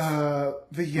randomly. But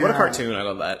yeah. What a cartoon. I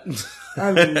love that.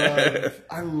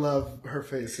 I love her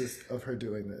faces of her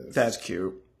doing this. That's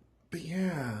cute. But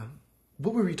yeah.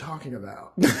 What were we talking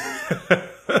about?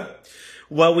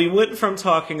 Well, we went from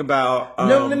talking about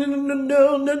no.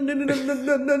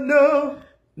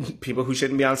 people who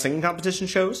shouldn't be on singing competition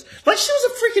shows. Like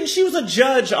she was a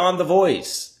judge on The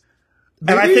Voice.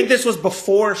 Maybe? And I think this was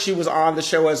before she was on the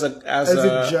show as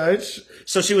a judge.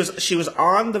 So she was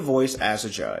on The Voice as a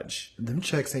judge. Them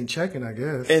checks ain't checking, I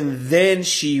guess. And then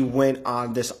she went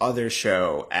on this other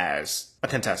show as a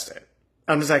contestant.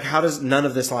 I'm just like, how does none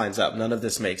of this lines up? None of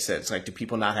this makes sense. Like, do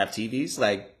people not have TVs?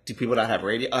 Like, do people not have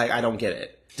radio? Like, I don't get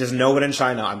it. Does no one in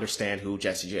China understand who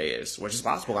Jessie J is? Which is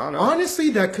possible. I don't know. Honestly,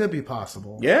 that could be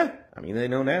possible. Yeah. I mean, they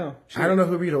know now. I don't know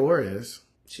who Rita Ora is.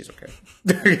 She's okay.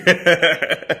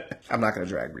 I'm not going to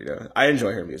drag Rita. I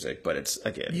enjoy her music, but it's,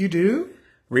 again. You do?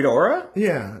 Rita Ora?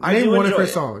 Yeah. Name one of her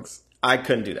songs. I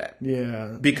couldn't do that.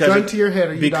 Yeah. Gun to your head,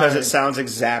 are you because dying? It sounds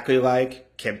exactly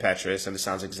like Kim Petras, and it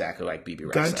sounds exactly like BB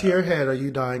Rexa. Gun to your head, are you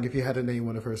dying if you had to name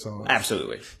one of her songs?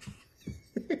 Absolutely.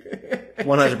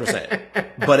 100%.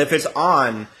 But if it's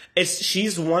on,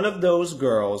 she's one of those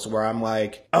girls where I'm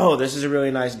like, oh, this is a really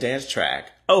nice dance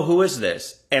track. Oh, who is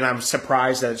this? And I'm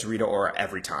surprised that it's Rita Ora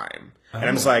every time. Oh. And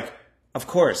I'm just like, of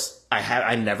course,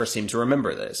 I never seem to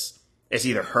remember this. It's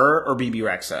either her or BB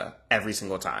Rexa every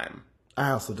single time.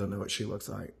 I also don't know what she looks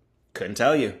like. Couldn't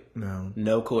tell you. No.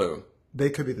 No clue. They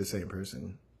could be the same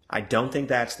person. I don't think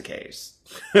that's the case.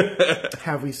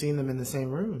 Have we seen them in the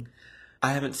same room?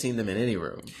 I haven't seen them in any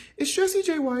room. Is Jessie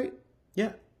J white?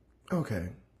 Yeah. Okay.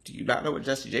 Do you not know what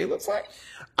Jessie J looks like?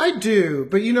 I do.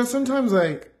 But, sometimes,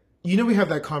 we have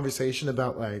that conversation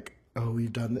about,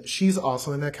 we've done that. She's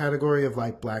also in that category of,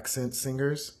 black scent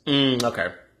singers. Okay.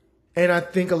 And I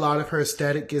think a lot of her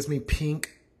aesthetic gives me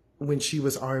Pink when she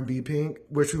was R&B Pink,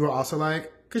 which we were also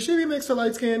like, could she be mixed to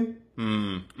light skin?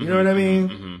 You know what I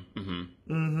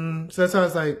mean? So that's how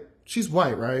it's like, she's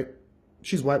white, right?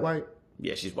 She's white?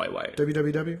 Yeah, she's white.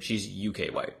 WWW? She's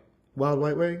UK white. Wild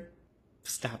White Way?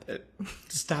 Stop it.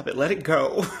 Let it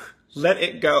go. Let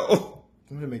it go.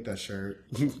 I'm going to make that shirt.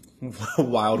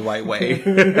 Wild White Way.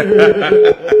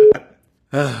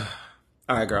 All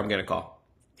right, girl, I'm getting a call.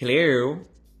 Hello?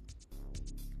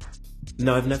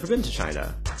 No, I've never been to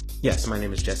China. Yes, my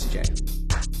name is Jessie J.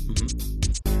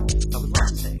 I would love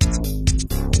to say.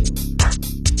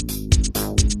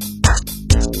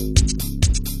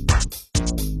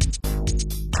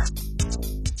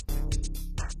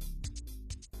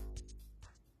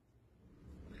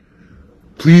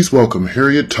 Please welcome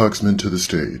Harriet Tuxman to the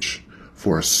stage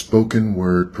for a spoken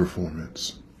word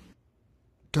performance.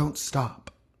 Don't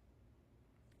stop.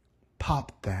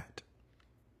 Pop that.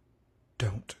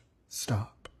 Don't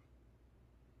stop.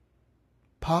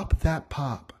 Pop that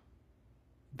pop.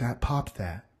 That pop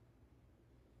that.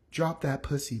 Drop that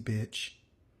pussy, bitch.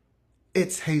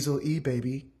 It's Hazel E,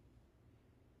 baby.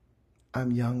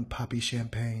 I'm young Poppy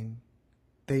Champagne.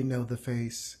 They know the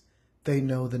face. They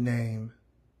know the name.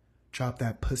 Drop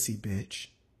that pussy, bitch.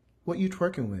 What you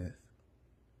twerking with?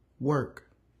 Work.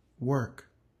 Work.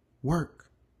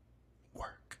 Work.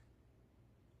 Work.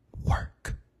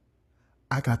 Work.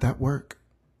 I got that work.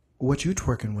 What you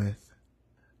twerking with?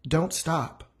 Don't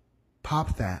stop.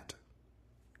 Pop that.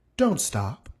 Don't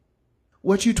stop.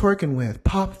 What you twerking with?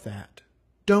 Pop that.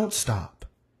 Don't stop.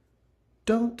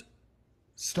 Don't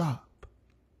stop.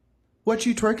 What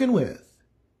you twerking with?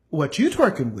 What you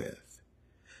twerking with?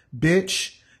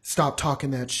 Bitch, stop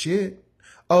talking that shit.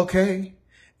 Okay.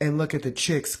 And look at the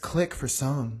chicks click for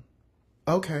some.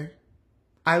 Okay.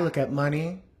 I look at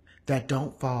money that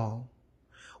don't fall.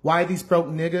 Why these broke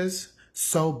niggas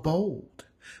so bold?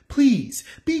 Please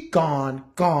be gone,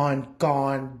 gone,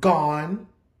 gone, gone.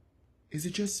 Is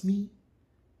it just me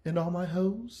and all my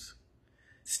hoes?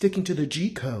 Sticking to the G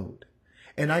code.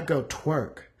 And I go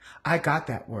twerk. I got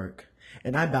that work.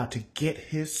 And I'm about to get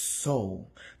his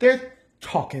soul. They're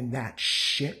talking that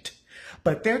shit.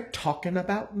 But they're talking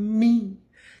about me.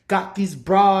 Got these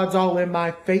broads all in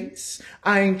my face.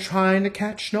 I ain't trying to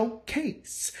catch no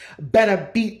case. Better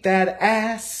beat that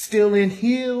ass still in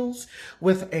heels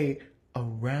with a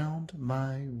around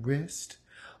my wrist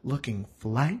looking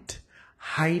flight,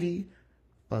 Heidi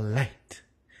flight.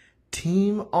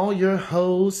 Team all your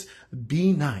hoes,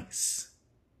 be nice.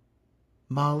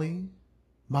 Molly,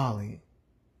 Molly,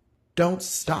 don't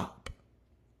stop.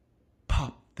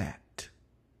 Pop that.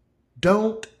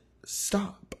 Don't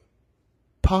stop.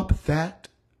 Pop that,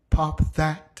 pop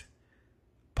that,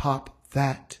 pop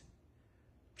that.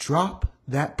 Drop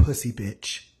that pussy,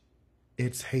 bitch.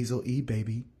 It's Hazel E,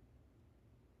 baby.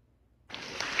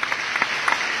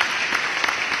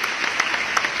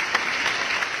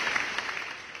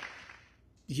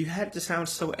 You had to sound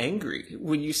so angry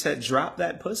when you said drop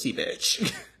that pussy,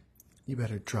 bitch. You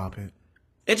better drop it.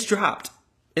 It's dropped.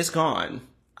 It's gone.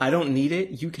 I don't need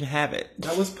it. You can have it.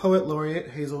 That was Poet Laureate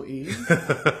Hazel E.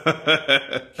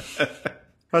 I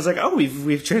was like, oh, we've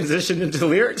transitioned into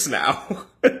lyrics now.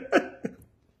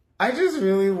 I just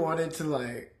really wanted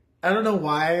to I don't know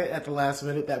why at the last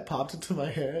minute that popped into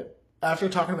my head. After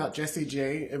talking about Jessie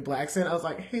J and Blackson, I was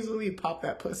like, Hazel E, pop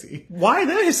that pussy. Why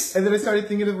this? And then I started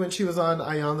thinking of when she was on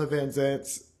Ayanna Van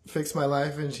Zant's Fix My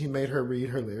Life and she made her read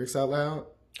her lyrics out loud.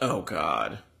 Oh,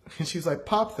 God. And she was like,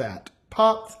 pop that.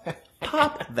 Pop that.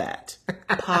 Pop that.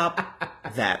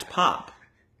 Pop that. Pop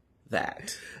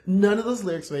that. None of those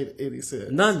lyrics made any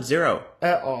sense. None. Zero.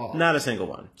 At all. Not a single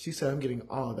one. She said, I'm getting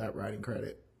all of that writing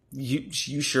credit. You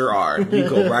sure are. You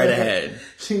go right ahead.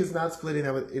 She is not splitting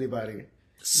that with anybody.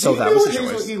 So that Do you know was what a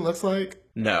choice. Hazel E looks like?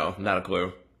 No, not a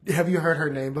clue. Have you heard her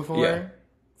name before? Yeah.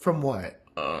 From what?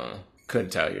 Couldn't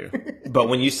tell you. But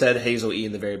when you said Hazel E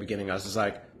in the very beginning, I was just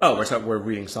like, oh, we're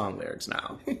reading song lyrics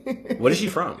now. What is she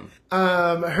from?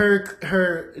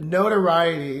 Her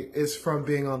notoriety is from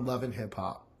being on Love and Hip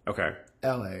Hop. Okay.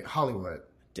 LA, Hollywood.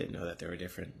 Didn't know that there were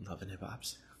different Love and Hip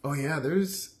Hops. Oh yeah,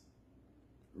 there's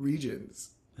regions.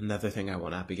 Another thing I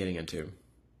will not be getting into.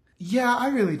 Yeah, I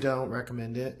really don't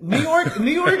recommend it. New York,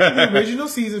 the original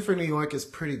season for New York is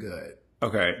pretty good.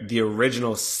 Okay, the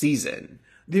original season.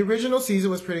 The original season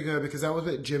was pretty good because that was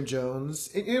with Jim Jones.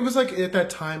 It was like at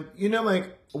that time,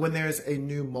 when there's a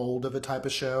new mold of a type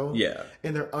of show. Yeah.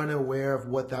 And they're unaware of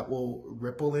what that will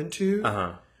ripple into.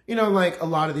 Uh-huh. Like a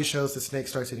lot of these shows, the snake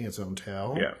starts eating its own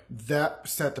tail. Yeah. That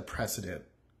set the precedent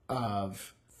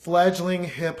of fledgling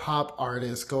hip hop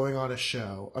artists going on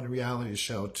a reality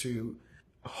show to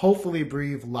hopefully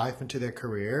breathe life into their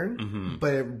career. Mm-hmm.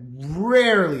 But it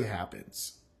rarely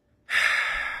happens.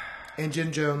 And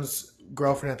Jim Jones'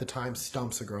 girlfriend at the time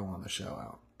stumps a girl on the show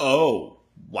out. Oh,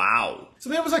 wow. So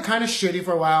then it was kind of shitty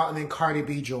for a while, and then Cardi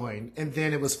B joined, and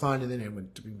then it was fun, and then it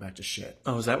went back to shit.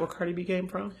 Oh, is that where Cardi B came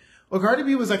from? Well, Cardi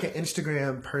B was like an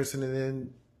Instagram person, and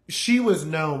then she was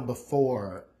known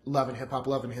before Love and Hip Hop.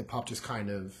 Love and Hip Hop just kind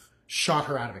of shot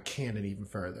her out of a cannon even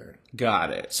further.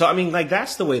 Got it. So, I mean,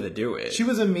 that's the way to do it. She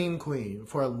was a meme queen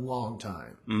for a long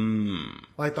time.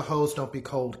 The hoes don't be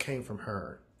cold came from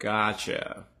her.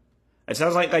 Gotcha. It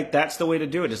sounds like that's the way to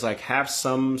do it. Is have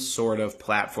some sort of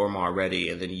platform already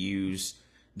and then use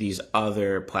these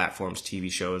other platforms,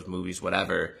 TV shows, movies,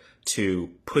 whatever, to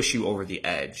push you over the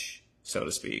edge, so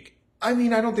to speak. I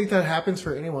mean, I don't think that happens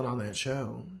for anyone on that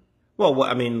show. Well,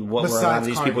 what were a lot of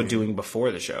these Cardi. people doing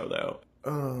before the show, though?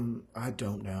 I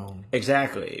don't know.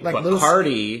 Exactly. But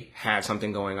Cardi had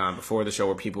something going on before the show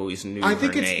where people at least knew I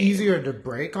think her it's name. easier to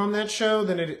break on that show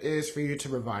than it is for you to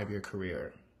revive your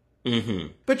career.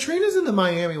 Mm-hmm. But Trina's in the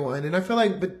Miami one, and I feel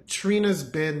like Trina's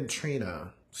been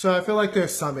Trina. So I feel like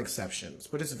there's some exceptions,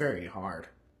 but it's very hard.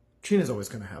 Trina's always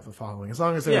going to have a following. As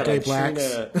long as there are gay blacks.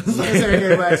 As long as there are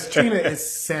gay blacks, Trina is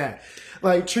set.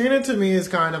 Trina to me is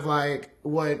kind of like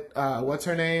what's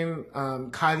her name?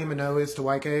 Kylie Minogue is to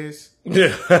white gays.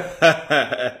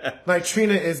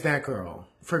 Trina is that girl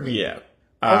for me. Yeah.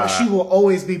 She will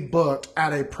always be booked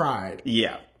at a Pride.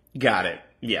 Yeah. Got it.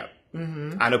 Yeah.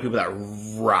 Mm-hmm. I know people that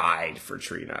ride for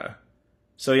Trina.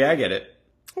 So yeah, I get it.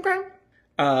 Okay.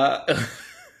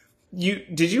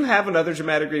 Did you have another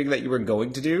dramatic reading that you were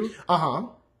going to do? Uh-huh.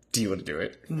 Do you want to do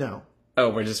it? No. Oh,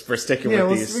 we're sticking with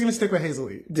these. We're going to stick with Hazel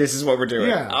E. This is what we're doing.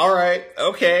 Yeah. All right.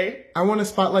 Okay. I want to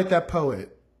spotlight that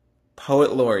poet.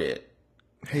 Poet laureate.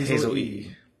 Hazel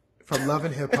E. From Love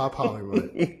and Hip Hop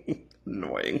Hollywood.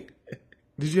 Annoying.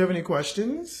 Did you have any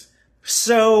questions?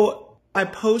 So I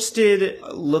posted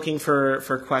looking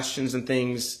for questions and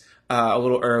things a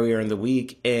little earlier in the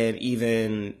week, and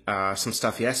even some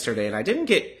stuff yesterday, and I didn't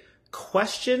get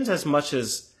questions as much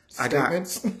as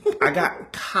statements. I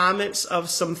got comments of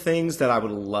some things that I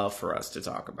would love for us to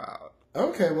talk about.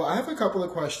 Okay, well, I have a couple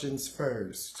of questions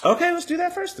first. Okay, let's do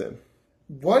that first then.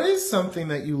 What is something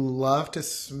that you love to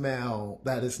smell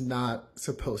that is not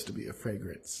supposed to be a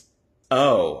fragrance?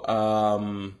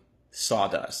 Oh,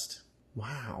 sawdust.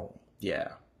 Wow. Yeah.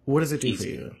 What does it do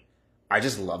Easy. for you? I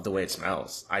just love the way it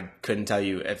smells. I couldn't tell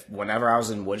you whenever I was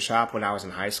in woodshop when I was in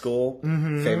high school,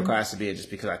 favorite class to be just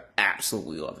because I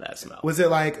absolutely love that smell. Was it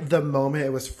like the moment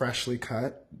it was freshly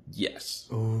cut? Yes.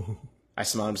 Ooh. I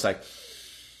smell it, I'm just like,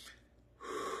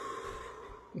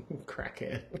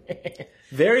 Crackhead.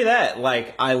 very that.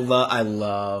 Like, I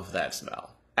love that smell.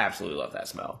 Absolutely love that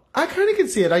smell. I kind of can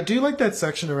see it. I do like that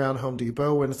section around Home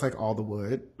Depot when it's like all the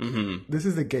wood. Mm-hmm. This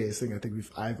is the gayest thing I think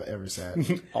I've ever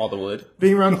said. All the wood.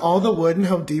 Being around all the wood in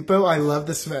Home Depot, I love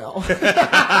the smell.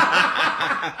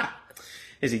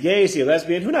 Is he gay? Is he a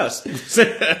lesbian? Who knows?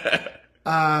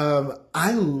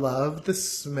 I love the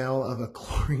smell of a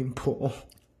chlorine pool.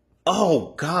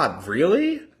 Oh, God,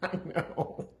 really? I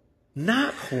know.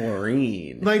 Not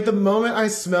chlorine. Like, the moment I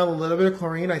smell a little bit of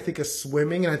chlorine, I think of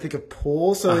swimming and I think of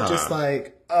pool. So it's just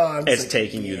like, it's like,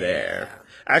 taking you there.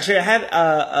 Actually, I had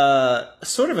a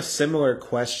sort of a similar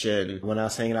question when I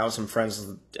was hanging out with some friends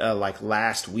like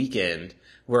last weekend,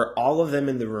 where all of them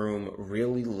in the room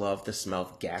really love the smell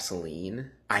of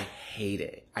gasoline. I hate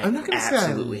it. I'm not going to say I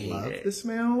absolutely love hate it. the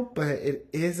smell, but it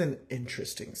is an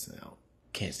interesting smell.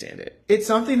 Can't stand it. It's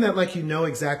something that, like, you know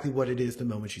exactly what it is the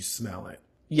moment you smell it.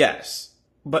 Yes.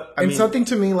 But I and mean, something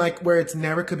to me, like, where it's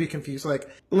never could be confused. Like,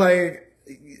 I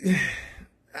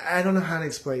don't know how to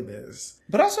explain this.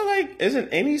 But also, like, isn't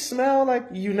any smell, like,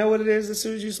 you know what it is as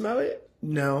soon as you smell it?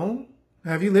 No.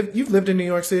 You've lived in New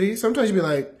York City. Sometimes you'd be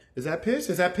like, is that piss?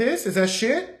 Is that piss? Is that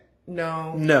shit?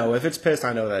 No. No, if it's piss,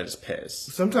 I know that it's piss.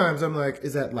 Sometimes I'm like,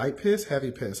 is that light piss? Heavy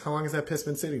piss? How long has that piss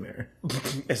been sitting there?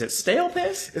 Is it stale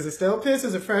piss? Is it stale piss?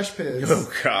 Is it fresh piss? Oh,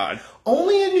 God.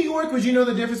 Only in New York would you know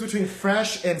the difference between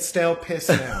fresh and stale piss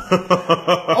now.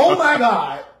 Oh, my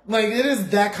God. Like, it is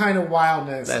that kind of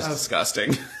wildness. That's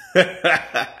disgusting. But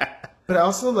I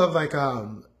also love, like,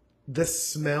 the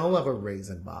smell of a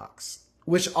raisin box,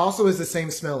 which also is the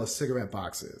same smell as cigarette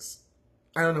boxes.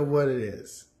 I don't know what it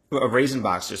is. A raisin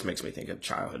box just makes me think of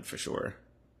childhood for sure.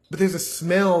 But there's a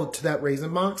smell to that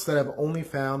raisin box that I've only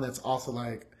found that's also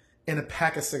like in a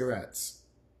pack of cigarettes.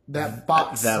 That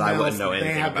box that smells, I wouldn't know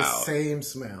anything they have about. the same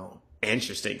smell.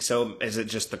 Interesting. So is it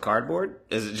just the cardboard?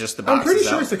 Is it just the box? I'm pretty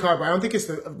itself? sure it's the cardboard. I don't think it's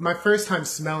my first time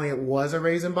smelling it was a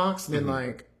raisin box. And then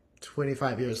like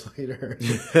 25 years later,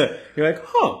 you're like,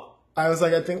 huh. I was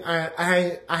like, I think I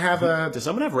have a. Does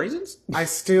someone have raisins? I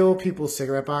steal people's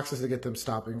cigarette boxes to get them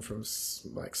stopping from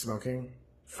like smoking.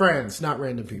 Friends, not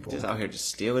random people. Just out here just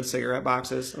stealing cigarette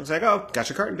boxes. I was like, oh, got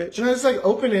your carton, bitch. And I just like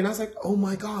opened it and I was like, oh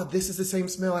my God, this is the same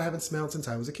smell I haven't smelled since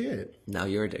I was a kid. Now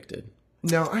you're addicted.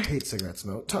 No, I hate cigarette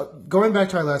smoke. Going back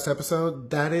to our last episode,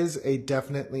 that is a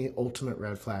definitely ultimate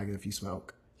red flag if you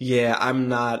smoke. Yeah, I'm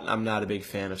not a big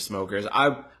fan of smokers.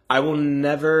 I will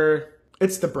never.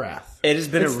 It's the breath. It has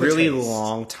been It's a the really taste.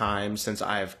 long time since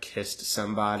I have kissed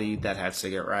somebody that had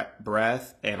cigarette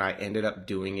breath, and I ended up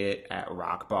doing it at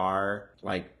Rock Bar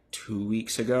like 2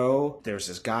 weeks ago. There was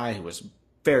this guy who was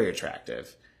very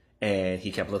attractive, and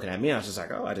he kept looking at me. I was just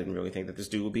like, oh, I didn't really think that this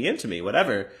dude would be into me,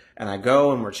 whatever. And I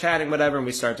go and we're chatting, whatever, and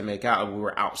we start to make out, and we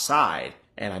were outside,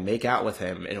 and I make out with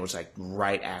him, and it was like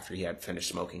right after he had finished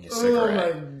smoking his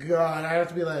cigarette. Oh my God, I have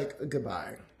to be like,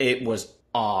 goodbye. It was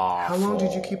awful. How long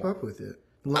did you keep up with it?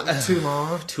 Too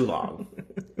long? Too long.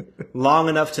 Long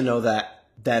enough to know that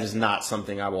that is not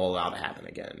something I will allow to happen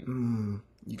again.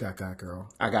 You got,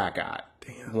 girl. I got.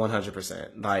 Damn.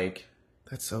 100%. Like,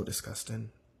 That's so disgusting.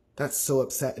 That's so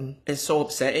upsetting. it's so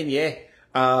upsetting, yeah.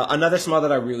 Another smell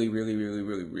that I really, really, really,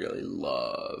 really, really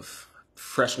love.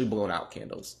 Freshly blown out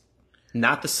candles.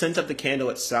 Not the scent of the candle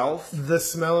itself. The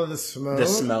smell of the smoke? The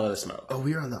smell of the smoke. Oh,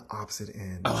 we are on the opposite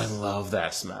end. Oh, I love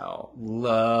that smell.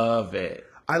 Love it.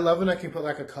 I love when I can put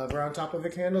like a cover on top of the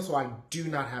candle so I do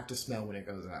not have to smell when it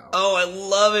goes out. Oh, I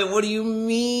love it. What do you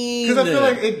mean? Because I feel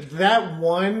like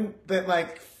that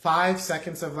like 5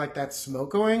 seconds of like that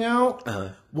smoke going out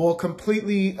will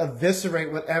completely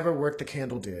eviscerate whatever work the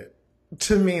candle did.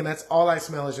 To me, that's all I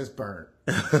smell is just burnt.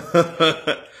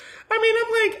 I mean,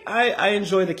 I'm like, I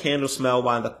enjoy the candle smell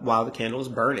while the candle is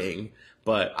burning,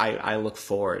 but I look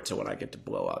forward to when I get to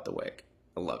blow out the wick.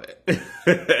 I love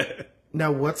it.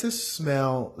 Now, what's a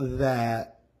smell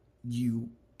that you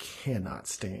cannot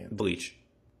stand? Bleach.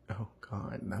 Oh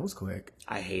God, that was quick.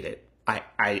 I hate it. I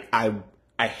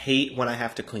hate when I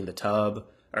have to clean the tub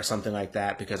or something like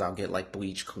that because I'll get like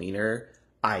bleach cleaner.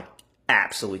 I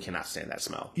absolutely cannot stand that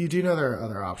smell. You do know there are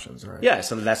other options, right? Yeah,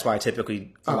 so that's why I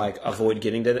typically like avoid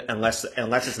getting to it unless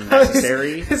it's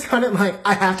necessary. It's kind of like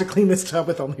I have to clean this tub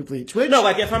with only bleach. Which, No,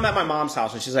 like if I'm at my mom's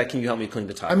house and she's like, "Can you help me clean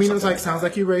the tub?" I mean, or it's something like sounds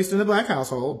like you raised in a black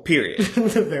household. Period.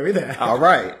 Very that. All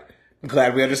right. I'm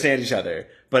glad we understand each other.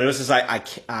 But it was just like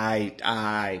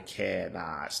I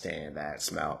cannot stand that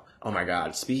smell. Oh my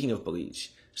God. Speaking of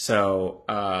bleach, So,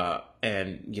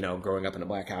 and, you know, growing up in a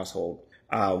black household,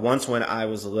 once when I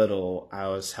was little, I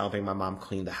was helping my mom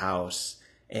clean the house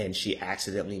and she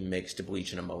accidentally mixed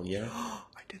bleach and ammonia.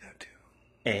 I did that too.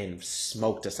 And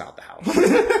smoked us out the house.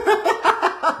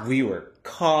 We were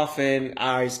coughing,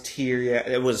 eyes teary.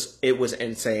 It was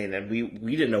insane. And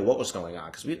we didn't know what was going on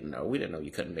because we didn't know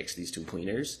you couldn't mix these two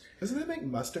cleaners. Doesn't that make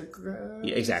mustard grass?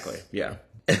 Yeah, exactly. Yeah.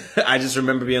 I just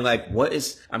remember being like,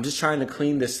 I'm just trying to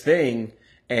clean this thing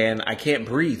and I can't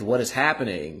breathe. What is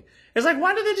happening? It's like,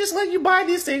 why did they just let you buy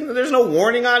these things? There's no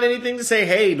warning on anything to say,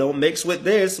 hey, don't mix with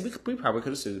this. We probably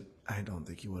could have sued. I don't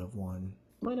think you would have won.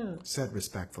 Why not? Said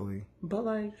respectfully. But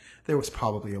like, there was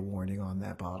probably a warning on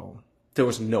that bottle. There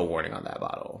was no warning on that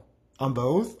bottle. On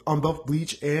both? On both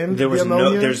bleach and there was the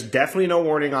ammonia? There's definitely no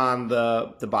warning on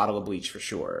the bottle of bleach for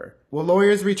sure. Well,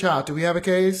 lawyers, reach out. Do we have a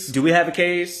case? Do we have a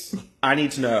case? I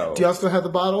need to know. Do y'all still have the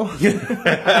bottle?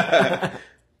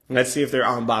 Let's see if they're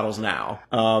on bottles now.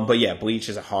 But yeah, bleach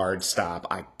is a hard stop.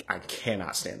 I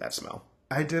cannot stand that smell.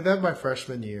 I did that my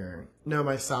freshman year. No,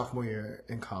 my sophomore year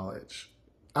in college.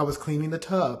 I was cleaning the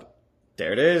tub.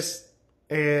 There it is.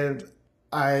 And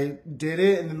I did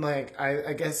it, and then like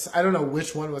I guess I don't know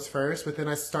which one was first, but then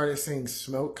I started seeing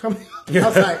smoke coming up. I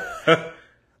was like,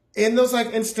 in those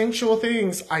like instinctual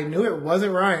things, I knew it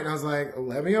wasn't right, and I was like,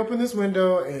 let me open this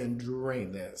window and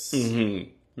drain this. Mm-hmm.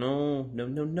 No.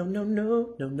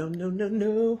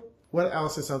 What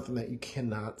else is something that you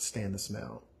cannot stand the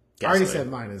smell? Gasoline. I already said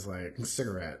mine is like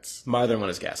cigarettes. My other one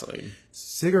is gasoline.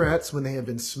 Cigarettes when they have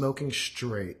been smoking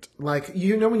straight. Like,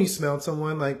 you know when you smelled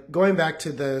someone, like, going back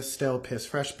to the stale piss,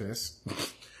 fresh piss,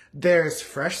 there's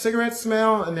fresh cigarette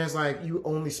smell, and there's like, you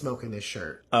only smoke in this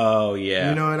shirt. Oh, yeah.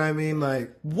 You know what I mean?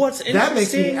 Like, what's interesting? That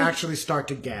makes me actually start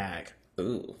to gag.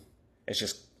 Ooh. It's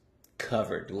just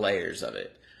covered layers of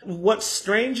it. What's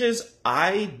strange is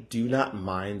I do not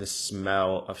mind the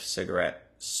smell of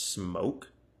cigarette smoke.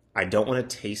 I don't want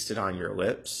to taste it on your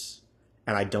lips,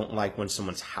 and I don't like when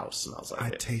someone's house smells like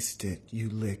it. I taste it, you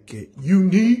lick it,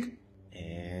 unique.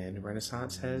 And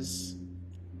Renaissance has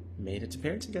made it to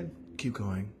parents again. Keep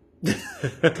going.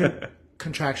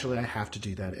 Contractually, I have to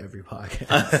do that every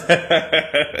podcast.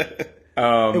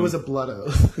 It was a blood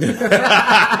oath.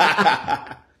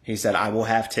 He said, I will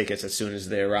have tickets as soon as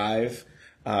they arrive.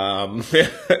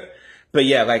 But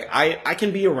yeah, like I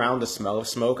can be around the smell of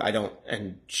smoke. I don't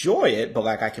enjoy it, but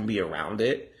like I can be around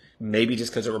it. Maybe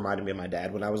just because it reminded me of my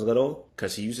dad when I was little,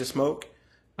 because he used to smoke,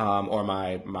 or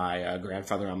my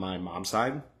grandfather on my mom's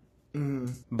side.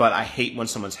 Mm. But I hate when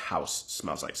someone's house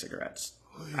smells like cigarettes.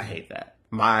 Oh, yeah. I hate that.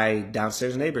 My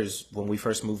downstairs neighbors, when we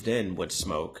first moved in, would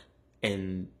smoke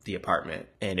in the apartment,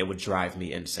 and it would drive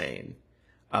me insane.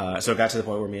 So it got to the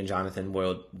point where me and Jonathan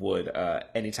would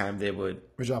anytime they would...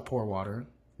 Would y'all pour water?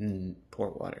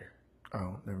 Pour water.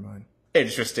 Oh, never mind.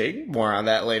 Interesting. More on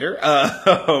that later.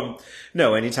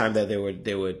 No, anytime that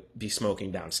they would be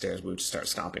smoking downstairs, we would just start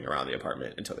stomping around the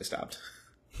apartment until they stopped.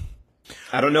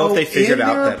 I don't know if they figured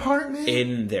out that apartment?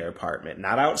 In their apartment,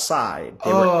 not outside.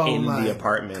 They were in the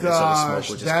apartment, gosh, so the smoke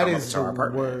would just that come up is to our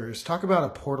apartment. Worst. Talk about a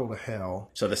portal to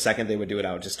hell. So the second they would do it,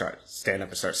 I would just stand up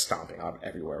and start stomping out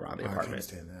everywhere around the apartment. I can't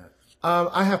stand that.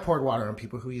 I have poured water on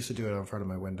people who used to do it in front of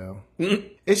my window.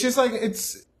 It's just like,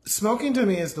 smoking to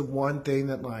me is the one thing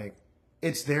that like,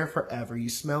 it's there forever. You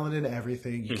smell it in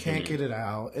everything. You can't get it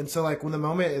out. And so like when the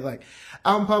moment it like,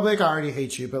 out in public, I already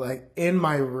hate you, but like in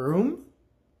my room.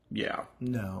 Yeah.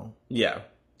 No. Yeah.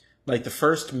 Like the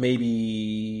first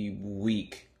maybe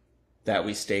week that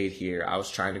we stayed here, I was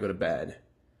trying to go to bed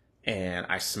and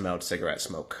I smelled cigarette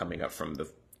smoke coming up from the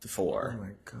floor. Oh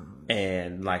my God.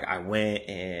 And like I went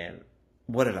and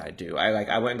what did I do?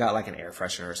 I went and got like an air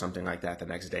freshener or something like that the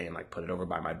next day and like put it over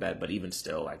by my bed. But even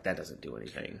still, like that doesn't do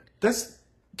anything.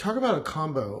 Talk about a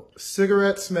combo.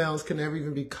 Cigarette smells can never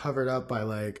even be covered up by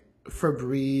like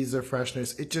Febreze or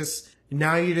fresheners. It just,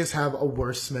 now you just have a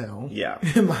worse smell. Yeah.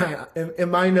 In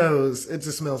my nose, it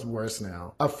just smells worse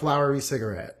now. A flowery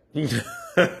cigarette.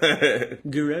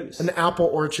 Gross. An apple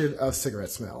orchard of cigarette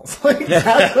smells. Like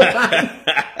that's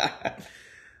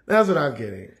what I'm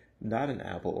getting. Not an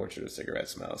apple orchard of cigarette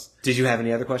smells. Did you have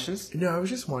any other questions? No, I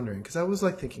was just wondering because I was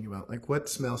like thinking about like what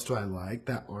smells do I like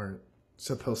that aren't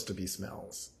supposed to be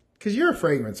smells? Because you're a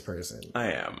fragrance person.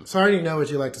 I am. So I already know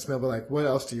what you like to smell, but like, what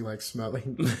else do you like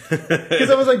smelling? Because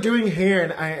I was like doing hair,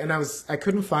 and I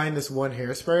couldn't find this one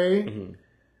hairspray,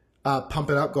 Pump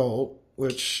It Up Gold,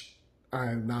 which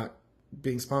I'm not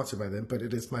being sponsored by them, but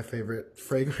it is my favorite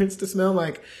fragrance to smell.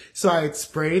 Like, so I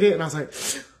sprayed it, and I was like,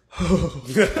 oh.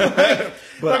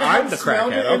 But I'm the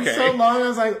crackhead. Okay. So long, I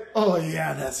was like, oh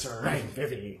yeah, that's right,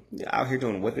 Vivi. Yeah, out here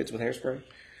doing whippets with hairspray.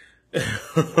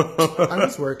 I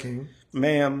was working.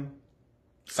 Ma'am.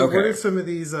 So Okay. what are some of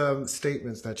these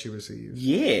statements that you received?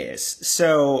 Yes.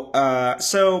 So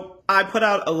I put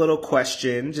out a little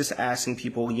question just asking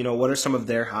people, what are some of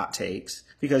their hot takes?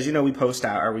 Because, we we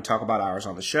talk about ours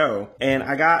on the show. And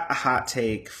I got a hot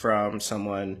take from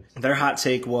someone. Their hot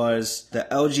take was the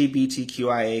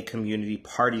LGBTQIA community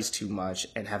parties too much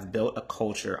and have built a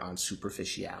culture on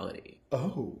superficiality.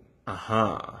 Oh.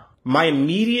 Uh-huh. My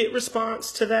immediate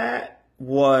response to that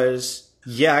was,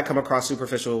 yeah, I come across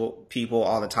superficial people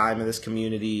all the time in this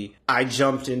community. I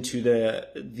jumped into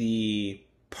the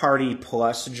party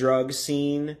plus drug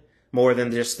scene more than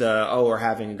just we're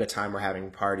having a good time, we're having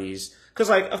parties. Because,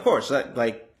 of course,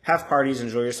 have parties,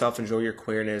 enjoy yourself, enjoy your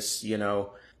queerness,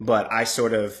 But I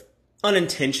sort of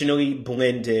unintentionally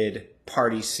blended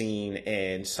party scene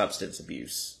and substance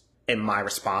abuse in my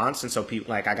response. And so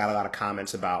people, I got a lot of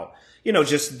comments about,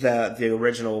 just the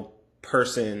original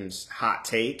person's hot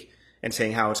take and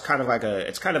saying how it's kind of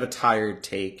a tired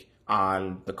take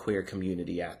on the queer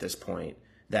community at this point,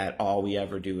 that all we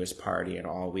ever do is party and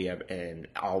all we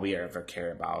ever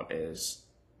care about is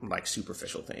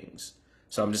superficial things.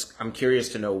 So I'm curious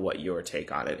to know what your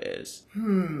take on it is.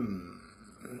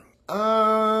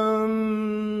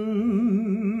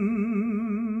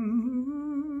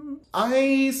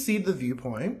 I see the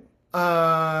viewpoint.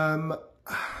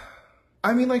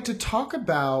 To talk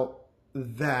about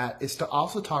that is to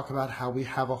also talk about how we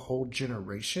have a whole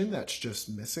generation that's just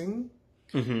missing.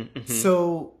 Mm-hmm, mm-hmm.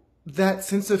 So that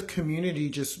sense of community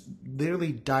just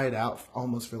literally died out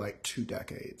almost for 2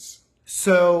 decades.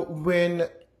 So when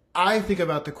I think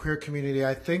about the queer community,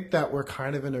 I think that we're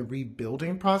kind of in a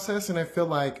rebuilding process. And I feel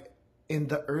like in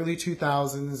the early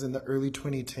 2000s and the early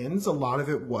 2010s, a lot of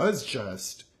it was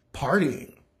just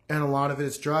partying and a lot of it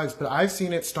is drugs. But I've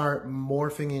seen it start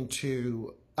morphing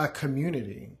into a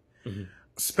community, mm-hmm.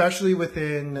 especially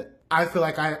within, I feel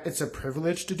like it's a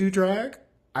privilege to do drag.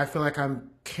 I feel like I'm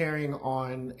carrying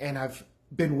on and I've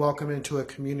been welcomed into a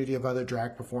community of other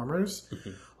drag performers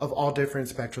mm-hmm. of all different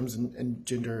spectrums and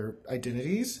gender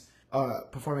identities,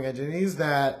 performing identities,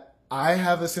 that I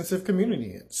have a sense of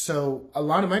community in. So a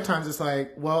lot of my times it's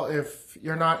if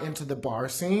you're not into the bar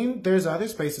scene, there's other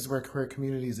spaces where queer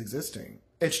community is existing.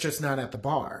 It's just not at the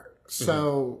bar.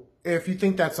 So if you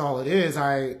think that's all it is,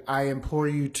 I implore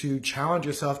you to challenge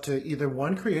yourself to either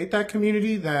one, create that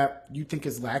community that you think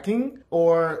is lacking,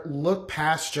 or look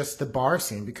past just the bar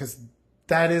scene, because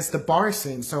that is the bar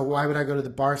scene. So why would I go to the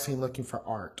bar scene looking for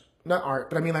art? Not art,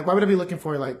 but why would I be looking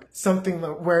for something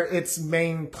where its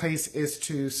main place is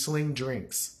to sling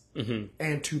drinks mm-hmm.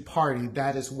 and to party?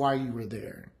 That is why you were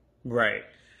there. Right.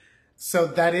 So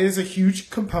that is a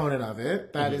huge component of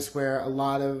it. That mm-hmm. is where a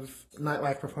lot of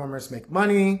nightlife performers make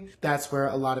money. That's where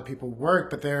a lot of people work,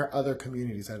 but there are other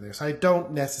communities out there. So I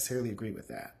don't necessarily agree with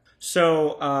that.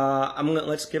 So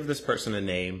let's give this person a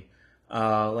name.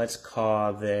 Let's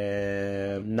call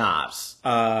them Nas.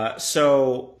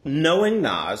 So knowing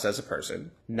Nas as a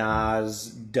person, Nas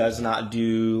does not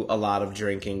do a lot of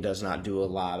drinking, does not do a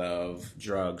lot of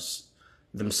drugs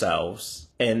themselves.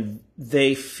 And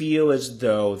they feel as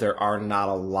though there are not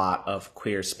a lot of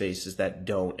queer spaces that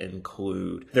don't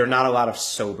include, there are not a lot of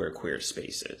sober queer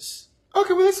spaces.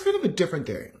 Okay, well, that's kind of a different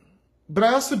thing. But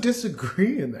I also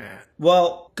disagree in that.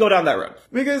 Well, go down that road.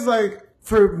 Because,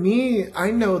 for me,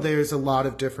 I know there's a lot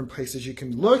of different places you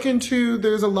can look into.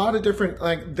 There's a lot of different,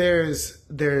 there's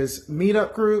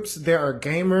meetup groups, there are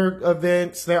gamer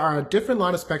events, there are a different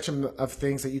lot of spectrum of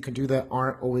things that you can do that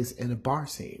aren't always in a bar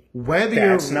scene.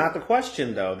 That's not the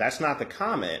question, though. That's not the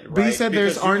comment, right? But you said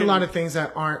aren't a lot of things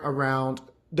that aren't around,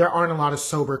 there aren't a lot of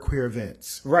sober queer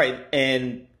events. Right,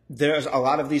 and there's a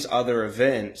lot of these other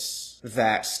events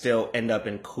that still end up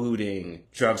including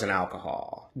drugs and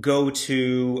alcohol. Go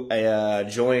to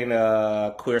join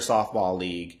a queer softball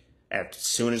league. As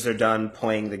soon as they're done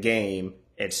playing the game,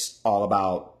 it's all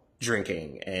about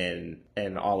drinking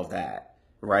and all of that,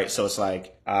 right? So it's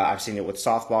I've seen it with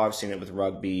softball, I've seen it with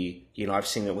rugby, I've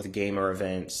seen it with gamer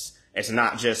events. It's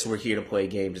not just we're here to play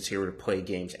games, it's here to play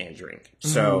games and drink.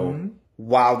 So mm-hmm.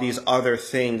 while these other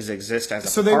things exist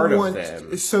as a part of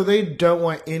them. So they don't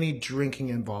want any drinking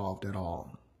involved at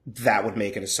all. That would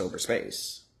make it a sober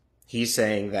space. He's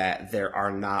saying that there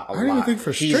are not a lot. I don't even think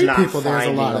for straight people there's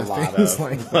a lot of things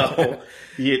like that.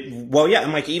 Yeah,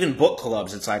 and even book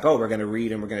clubs, it's we're going to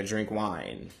read and we're going to drink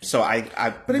wine. So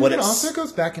But it also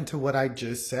goes back into what I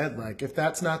just said. If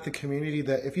that's not the community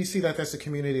if you see that that's a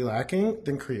community lacking,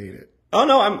 then create it. Oh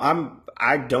no,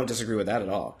 I don't disagree with that at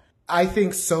all. I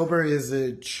think sober is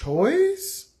a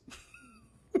choice.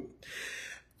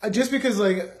 Just because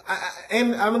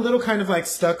I'm a little kind of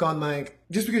stuck on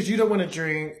just because you don't want to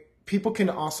drink, people can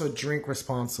also drink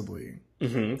responsibly.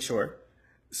 Mm-hmm, sure.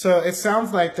 So it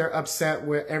sounds like they're upset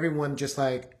with everyone just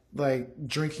like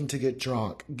drinking to get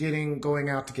drunk, going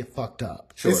out to get fucked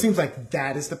up. Sure. It seems like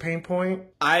that is the pain point.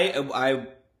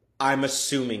 I'm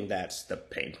assuming that's the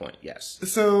pain point, yes.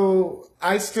 So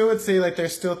I still would say like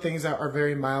there's still things that are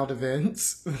very mild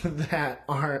events that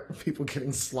aren't people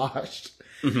getting sloshed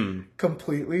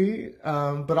completely.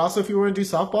 But also if you want to do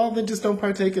softball, then just don't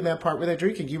partake in that part where they're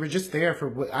drinking. You were just there for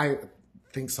what I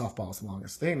think softball is the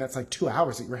longest thing. That's like 2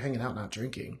 hours that you were hanging out not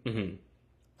drinking. Mm-hmm.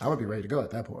 I would be ready to go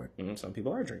at that point. Some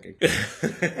people are drinking.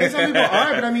 And some people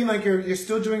are, but I mean like you're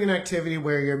still doing an activity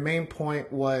where your main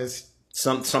point was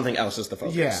something else is the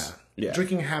focus. Yeah.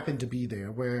 Drinking happened to be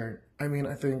there where, I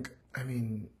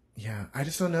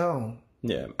just don't know.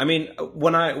 Yeah. I mean,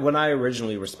 when I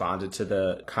originally responded to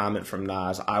the comment from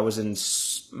Nas, I was in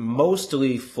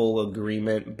mostly full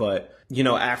agreement, but, you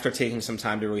know, after taking some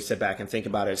time to really sit back and think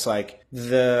about it, it's like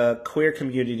the queer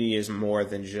community is more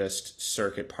than just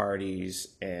circuit parties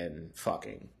and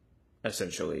fucking,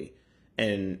 essentially.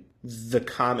 And the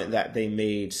comment that they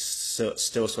made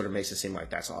still sort of makes it seem like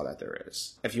that's all that there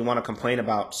is. If you want to complain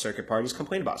about circuit parties,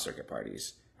 complain about circuit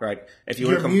parties, right? If you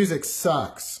Your music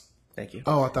sucks. Thank you.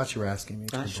 Oh, I thought you were asking me.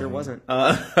 I sure wasn't.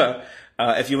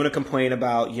 If you want to complain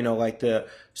about, you know, like the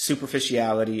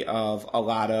superficiality of a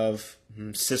lot of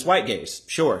cis white gays,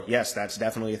 sure, yes, that's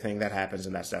definitely a thing that happens,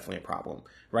 and that's definitely a problem,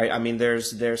 right? I mean,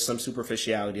 there's some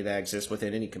superficiality that exists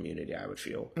within any community, I would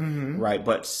feel, right?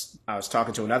 But I was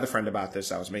talking to another friend about this.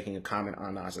 I was making a comment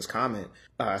on Nas's comment,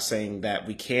 saying that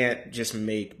we can't just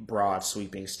make broad,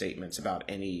 sweeping statements about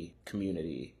any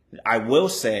community. I will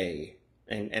say,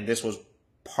 and this was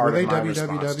part of my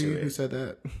response to it. Who said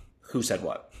that? Who said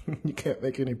what? You can't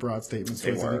make any broad statements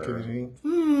towards any community.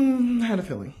 I had a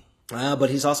feeling. But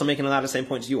he's also making a lot of the same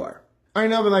points you are. I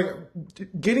know, but like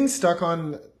getting stuck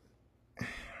on...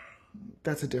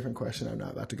 That's a different question. I'm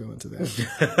not about to go into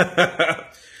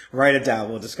that. Write it down.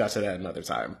 We'll discuss it at another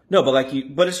time. No,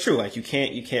 but it's true. Like you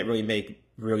can't really make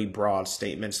really broad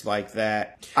statements like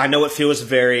that. I know it feels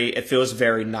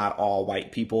very not all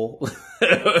white people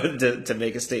to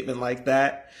make a statement like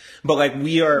that. But like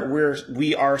we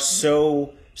are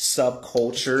so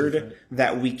subcultured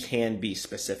that we can be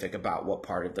specific about what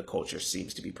part of the culture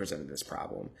seems to be presenting this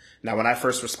problem. Now, when I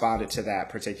first responded to that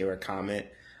particular comment,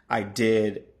 I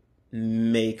did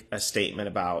make a statement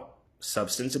about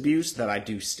substance abuse that I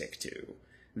do stick to,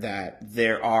 that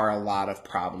there are a lot of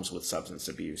problems with substance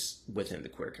abuse within the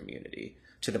queer community,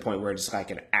 to the point where it's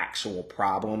like an actual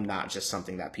problem, not just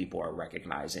something that people are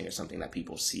recognizing or something that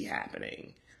people see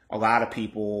happening. A lot of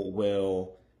people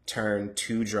will turn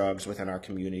to drugs within our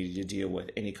community to deal with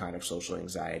any kind of social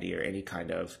anxiety or any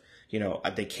kind of, you know,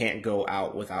 they can't go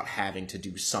out without having to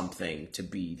do something to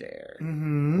be there.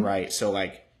 Right? So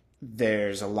like,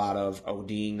 there's a lot of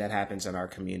ODing that happens in our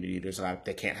community. There's a lot,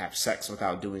 they can't have sex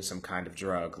without doing some kind of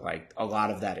drug. Like a lot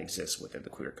of that exists within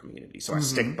the queer community. So I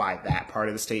stick by that part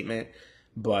of the statement,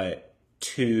 but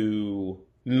to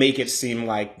make it seem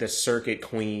like the circuit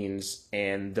queens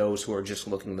and those who are just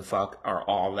looking the fuck are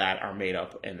all that are made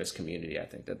up in this community, I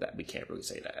think that we can't really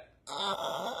say that.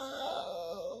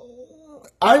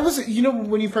 I was, you know,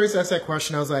 when you first asked that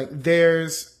question, I was like,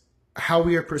 there's how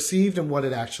we are perceived and what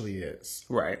it actually is.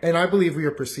 Right. And I believe we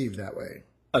are perceived that way.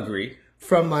 Agree.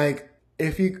 From like,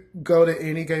 if you go to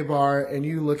any gay bar and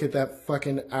you look at that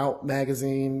fucking Out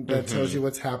magazine that tells you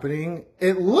what's happening,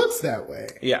 it looks that way.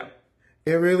 Yeah.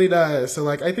 It really does. So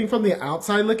like, I think from the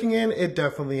outside looking in, it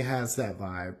definitely has that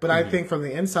vibe. But I think from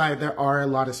the inside, there are a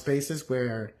lot of spaces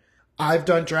where I've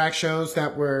done drag shows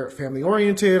that were family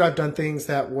oriented. I've done things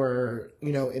that were,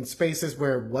 you know, in spaces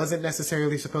where it wasn't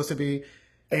necessarily supposed to be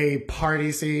a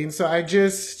party scene. So I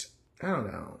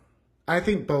don't know. I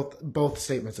think both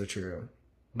statements are true.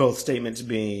 Both statements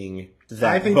being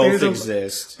that I think both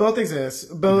exist. Both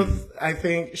exist. Both, I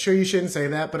think, sure, you shouldn't say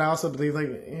that, but I also believe, like,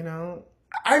 you know,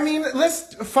 I mean,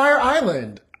 Fire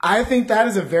Island. I think that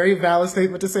is a very valid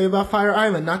statement to say about Fire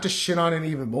Island. Not to shit on it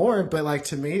even more, but like,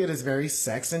 to me, it is very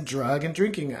sex and drug and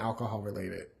drinking alcohol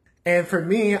related. And for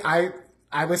me, I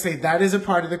would say that is a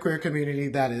part of the queer community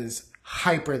that is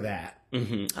hyper that.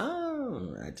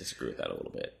 Oh, I disagree with that a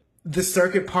little bit. The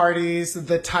circuit parties,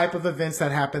 the type of events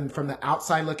that happen from the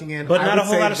outside looking in. But not a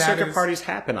whole lot of circuit parties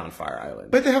happen on Fire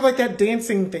Island. But they have like that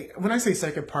dancing thing. When I say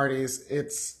circuit parties,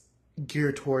 it's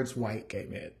geared towards white gay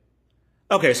men.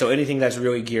 Okay, so anything that's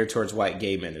really geared towards white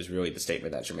gay men is really the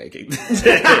statement that you're making.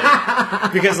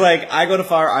 Because like, I go to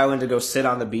Fire Island to go sit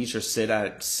on the beach or sit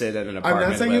at an apartment. I'm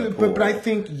not saying but I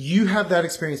think you have that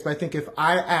experience. But I think if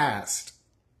I asked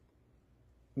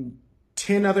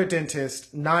 10 other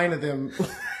dentists, 9 of them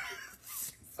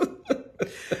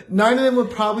 9 of them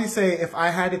would probably say, if I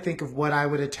had to think of what I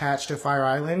would attach to Fire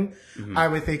Island, I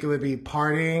would think it would be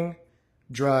partying,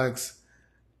 drugs,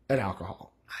 and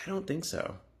alcohol. I don't think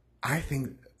so. I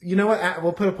think, you know what?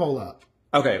 We'll put a poll up.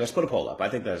 Okay, let's put a poll up. I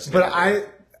think that's... But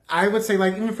I would say,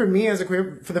 like, even for me as a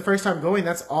queer, for the first time going,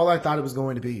 that's all I thought it was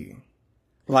going to be.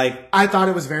 Like... I thought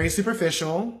it was very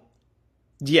superficial.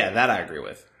 Yeah, that I agree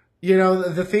with. You know,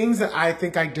 the things that I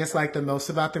think I dislike the most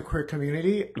about the queer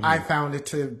community, I found it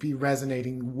to be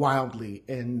resonating wildly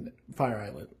in Fire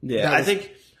Island. Yeah, I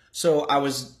think... So I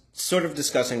was sort of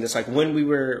discussing this, like, when we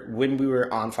were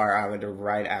on Fire Island, or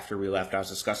right after we left, I was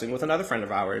discussing with another friend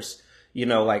of ours, you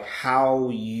know, like, how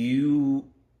you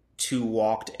two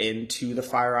walked into the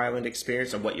Fire Island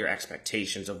experience and what your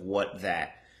expectations of what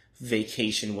that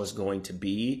vacation was going to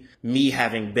be. Me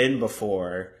having been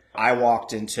before, I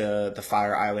walked into the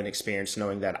Fire Island experience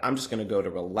knowing that I'm just going to go to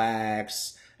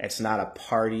relax. It's not a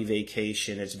party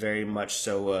vacation. It's very much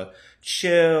so a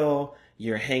chill.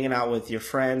 You're hanging out with your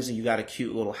friends and you got a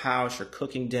cute little house. You're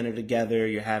cooking dinner together.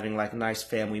 You're having like nice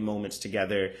family moments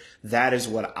together. That is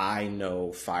what I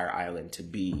know Fire Island to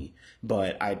be.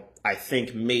 But I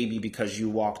think maybe because you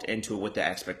walked into it with the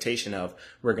expectation of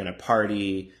we're going to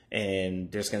party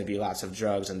and there's going to be lots of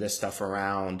drugs and this stuff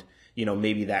around, you know,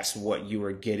 maybe that's what you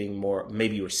were getting more.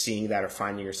 Maybe you were seeing that or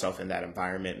finding yourself in that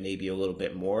environment maybe a little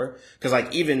bit more. Because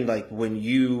like even like when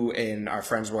you and our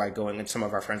friends were like going, and some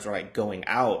of our friends were like going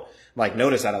out, like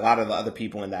notice that a lot of the other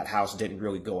people in that house didn't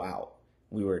really go out.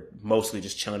 We were mostly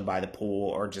just chilling by the pool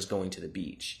or just going to the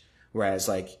beach. Whereas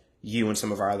like you and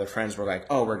some of our other friends were like,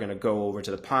 oh, we're going to go over to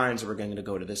the Pines, or we're going to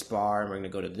go to this bar, and we're going to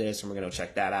go to this, and we're going to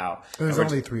check that out. There's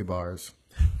only 3 bars.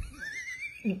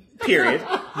 Period.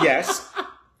 Yes.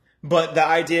 But the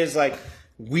idea is like,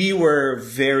 we were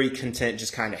very content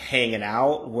just kind of hanging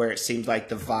out, where it seemed like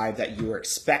the vibe that you were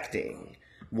expecting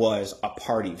was a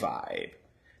party vibe.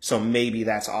 So maybe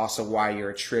that's also why you're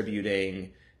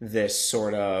attributing this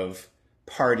sort of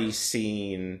party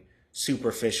scene,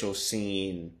 superficial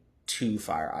scene to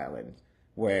Fire Island,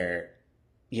 where,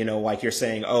 you know, like you're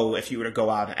saying, oh, if you were to go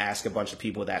out and ask a bunch of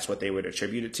people, that's what they would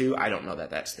attribute it to. I don't know that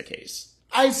that's the case.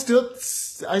 I still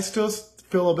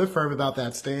feel a bit firm about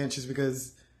that stance just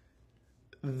because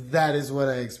that is what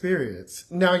I experienced.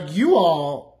 Now, you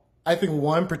all, I think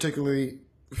one particularly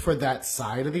for that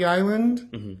side of the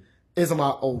island is a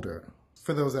lot older.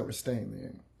 For those that were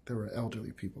staying there were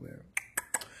elderly people there.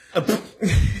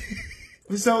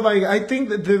 So, like, I think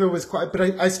that there was quite, but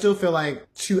I still feel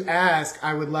like to ask,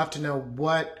 I would love to know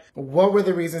what were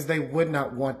the reasons they would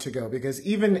not want to go? Because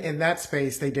even in that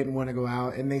space, they didn't want to go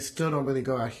out, and they still don't really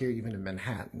go out here, even in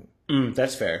Manhattan.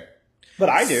 That's fair. But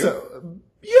I do. So,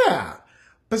 yeah.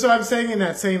 But so I'm saying in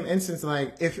that same instance,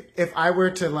 like, if I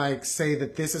were to, like, say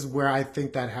that this is where I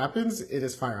think that happens, it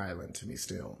is Fire Island to me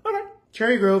still. Okay.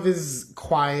 Cherry Grove is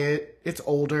quiet. It's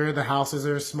older. The houses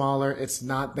are smaller. It's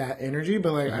not that energy,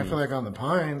 but like I feel like on the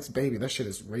Pines, baby, that shit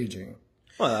is raging.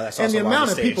 Well, that's also and the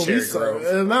amount of people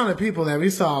that we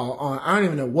saw on, I don't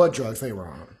even know what drugs they were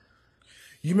on.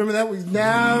 You remember that?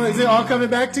 Now is it all coming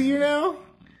back to you now?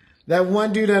 That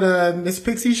one dude at Miss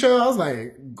Pixie show, I was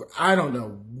like, I don't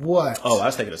know what. Oh, I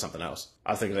was thinking of something else.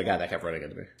 I was thinking of the guy that kept running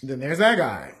into me. Then there's that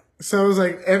guy. So it was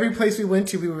like every place we went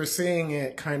to, we were seeing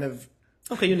it kind of.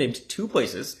 Okay, you named 2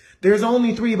 places. There's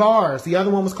only 3 bars. The other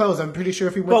one was closed. I'm pretty sure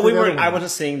if we went. Well, I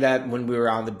wasn't seeing that when we were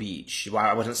on the beach.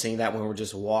 I wasn't seeing that when we were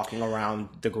just walking around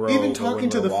the Grove. Even talking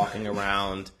to walking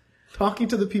around. Talking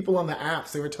to the people on the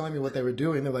apps, they were telling me what they were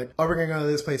doing. They're like, "Oh, we're gonna go to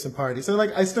this place and party." So,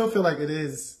 like, I still feel like it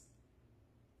is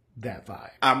that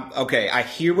vibe. Okay, I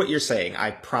hear what you're saying.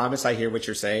 I promise I hear what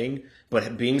you're saying.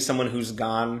 But being someone who's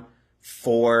gone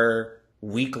 4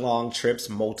 week-long trips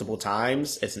multiple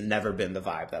times, it's never been the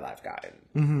vibe that I've gotten.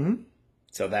 Mm-hmm.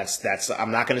 So that's.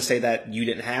 I'm not going to say that you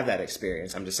didn't have that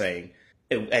experience. I'm just saying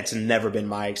it's never been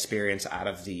my experience out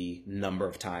of the number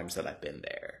of times that I've been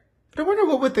there. But I wonder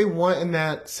what would they want in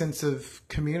that sense of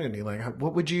community? Like,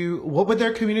 what would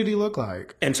their community look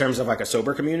like? In terms of like a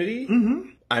sober community?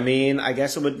 Mm-hmm. I mean, I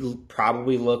guess it would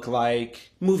probably look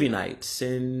like movie nights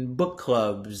and book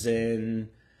clubs and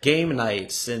game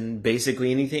nights and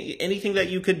basically anything that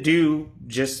you could do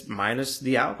just minus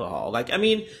the alcohol. Like, I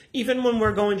mean, even when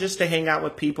we're going just to hang out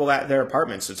with people at their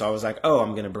apartments, it's always like, oh,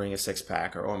 I'm going to bring a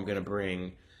 6-pack or oh, I'm going to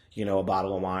bring, you know, a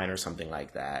bottle of wine or something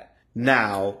like that.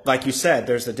 Now, like you said,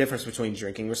 there's the difference between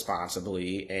drinking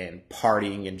responsibly and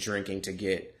partying and drinking to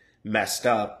get messed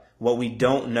up. What we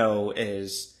don't know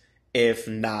is if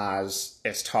Nas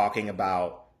is talking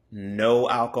about no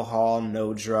alcohol,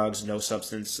 no drugs, no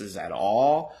substances at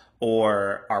all,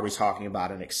 or are we talking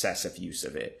about an excessive use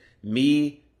of it?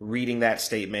 Me reading that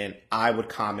statement, I would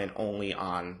comment only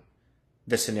on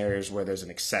the scenarios where there's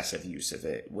an excessive use of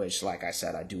it, which, like I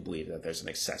said, I do believe that there's an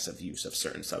excessive use of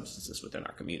certain substances within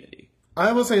our community.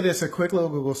 I will say this, a quick little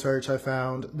Google search I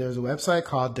found. There's a website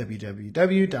called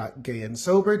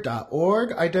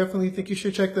www.gayandsober.org. I definitely think you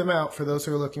should check them out for those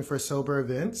who are looking for sober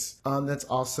events. That's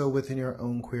also within your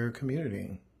own queer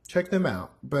community. Check them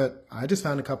out. But I just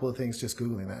found a couple of things just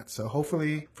Googling that. So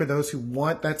hopefully for those who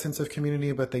want that sense of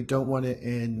community, but they don't want it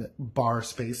in bar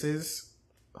spaces,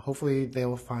 hopefully they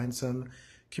will find some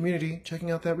community checking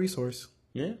out that resource.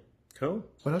 Yeah, cool.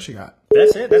 What else you got?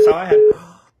 That's it. That's all I had.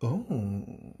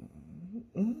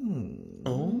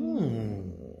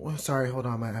 Oh, sorry, hold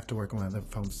on. I might have to work on my other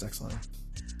phone's sex line.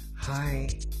 Hi.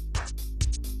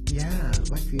 Yeah,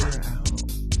 my feet are out.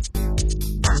 Can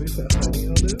we put honey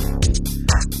on this?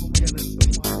 Oh my goodness, so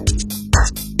wild.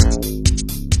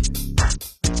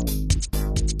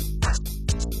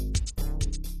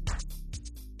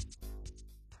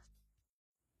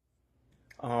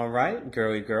 All right,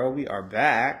 girly girl, we are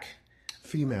back.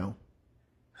 Female.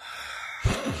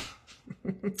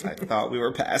 I thought we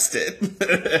were past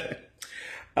it.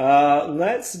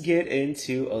 Let's get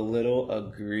into a little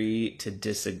agree to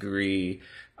disagree.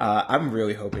 I'm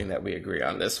really hoping that we agree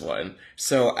on this one.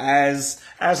 So as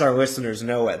our listeners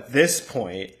know at this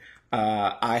point,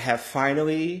 I have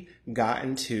finally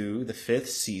gotten to the 5th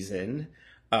season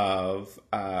of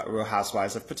Real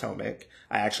Housewives of Potomac.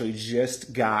 I actually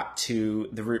just got to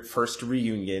the first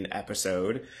reunion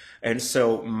episode. And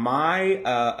so my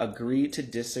agree to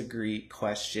disagree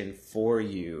question for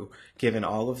you, given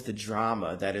all of the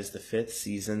drama that is the 5th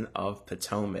season of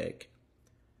Potomac,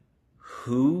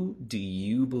 who do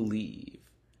you believe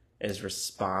is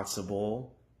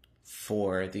responsible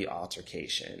for the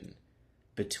altercation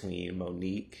between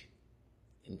Monique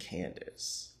and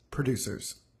Candace?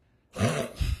 Producers.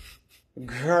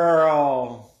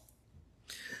 Girl.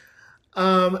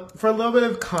 For a little bit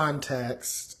of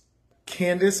context,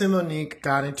 Candace and Monique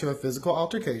got into a physical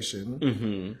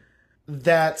altercation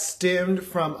that stemmed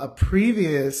from a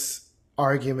previous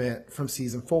argument from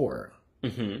season 4,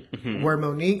 where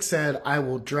Monique said, "I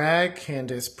will drag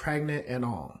Candace pregnant and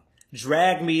all."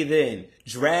 Drag me then.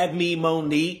 Drag me,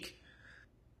 Monique.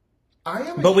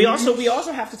 But we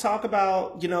also have to talk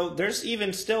about, there's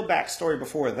even still backstory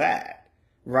before that,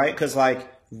 right? Because,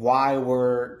 why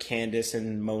were Candace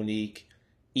and Monique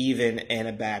even in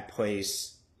a bad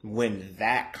place when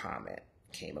that comment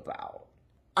came about?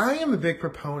 I am a big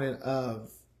proponent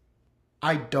of,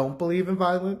 I don't believe in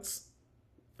violence.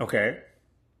 Okay.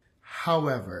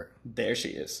 However, there she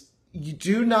is. You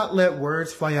do not let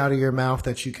words fly out of your mouth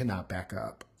that you cannot back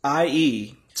up.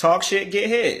 I.e., talk shit, get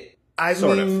hit. I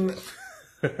mean,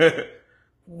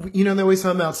 they always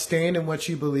talk about staying in what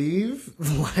you believe.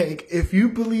 If you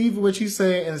believe what you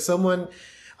say and someone,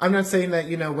 I'm not saying that,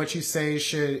 what you say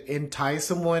should entice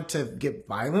someone to get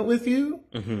violent with you,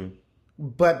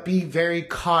 but be very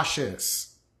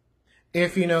cautious.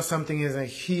 If you know something is a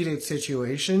heated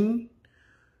situation,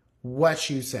 what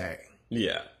you say.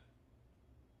 Yeah.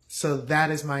 So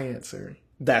that is my answer.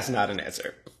 That's not an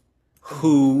answer.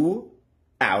 Who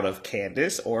out of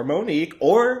Candace or Monique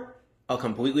or a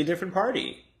completely different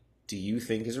party do you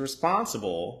think is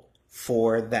responsible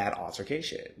for that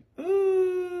altercation?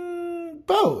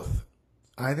 Both.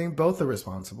 I think both are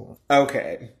responsible.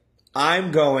 Okay.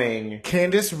 I'm going...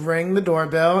 Candace rang the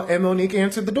doorbell and Monique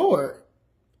answered the door.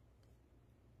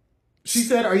 She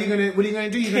said, what are you going to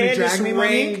do? You're going to drag me,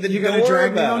 Monique? You're going to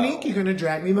drag me, Monique? You're going to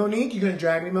drag me, Monique? You're going to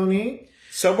drag me, Monique?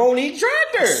 So Monique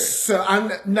dragged her. So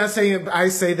I'm not saying, I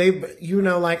say they,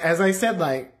 as I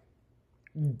said,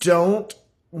 don't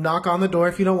knock on the door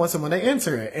if you don't want someone to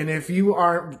answer it. And if you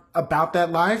are about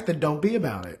that life, then don't be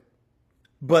about it.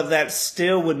 But that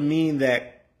still would mean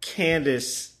that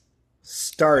Candace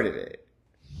started it.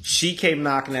 She came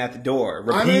knocking at the door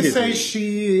repeatedly. I'm going to say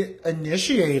she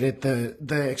initiated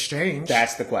the exchange.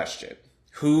 That's the question.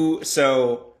 Who,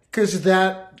 so...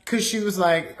 Because she was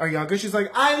like, are y'all good? She's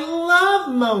like, I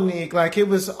love Monique. It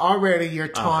was already, you're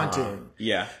taunting.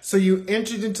 Yeah. So you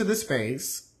entered into the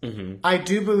space. I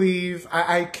do believe,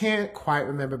 I can't quite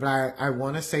remember, but I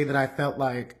want to say that I felt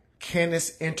like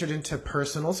Candace entered into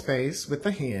personal space with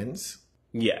the hands.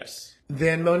 Yes.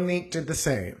 Then Monique did the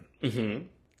same.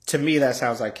 To me, that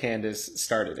sounds like Candace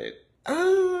started it.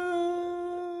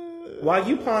 While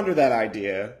you ponder that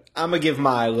idea, I'm going to give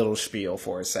my little spiel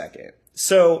for a second.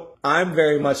 So I'm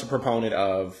very much a proponent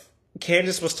of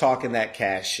Candace was talking that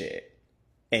cash shit,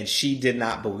 and she did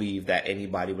not believe that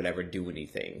anybody would ever do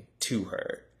anything to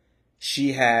her.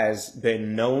 She has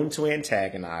been known to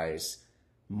antagonize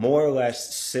more or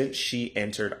less since she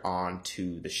entered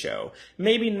onto the show.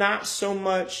 Maybe not so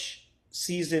much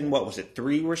season, what was it,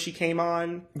 3 where she came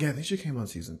on? Yeah, I think she came on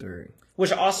season 3.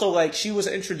 Which also, like, she was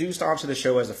introduced onto the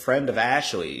show as a friend of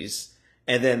Ashley's,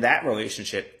 and then that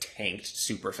relationship tanked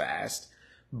super fast.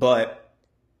 But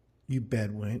you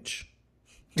bed wench.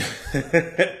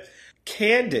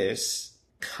 Candace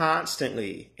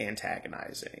constantly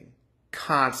antagonizing.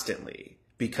 Constantly.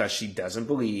 Because she doesn't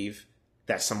believe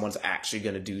that someone's actually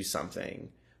going to do something.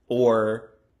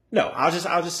 Or, no, I'll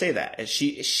just say that.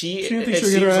 She doesn't think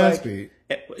she'll get her ass beat.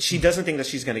 She doesn't think that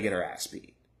she's going to get her ass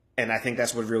beat. And I think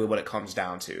that's what it comes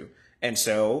down to. And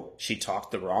so she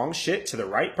talked the wrong shit to the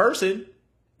right person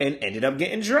and ended up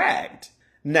getting dragged.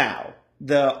 Now,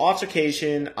 the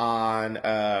altercation on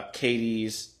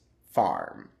Katie's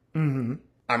farm. Mm-hmm.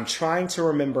 I'm trying to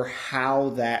remember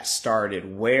how that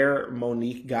started, where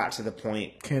Monique got to the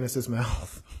point. Candace's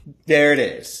mouth. There it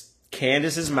is.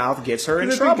 Candace's mouth gets her in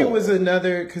trouble. I think it was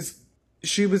another, because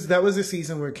that was a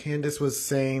season where Candace was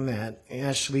saying that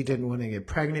Ashley didn't want to get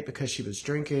pregnant because she was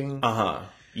drinking. Uh-huh.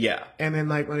 Yeah. And then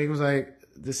like Monique was like,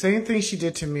 the same thing she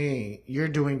did to me, you're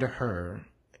doing to her.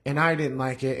 And I didn't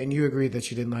like it, and you agreed that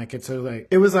you didn't like it. So, like,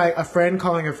 it was like a friend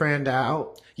calling a friend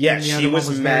out. Yeah, she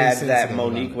was mad that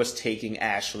Monique was taking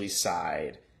Ashley's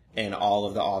side in all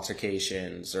of the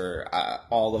altercations or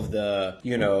all of the,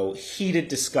 heated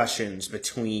discussions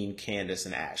between Candace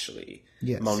and Ashley.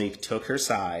 Yes. Monique took her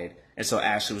side, and so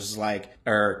Ashley was like,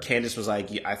 or Candace was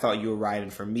like, I thought you were riding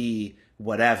for me,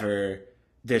 whatever.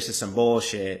 This is some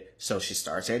bullshit. So she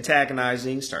starts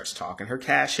antagonizing, starts talking her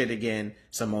cash shit again.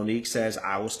 So Monique says,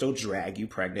 I will still drag you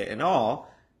pregnant and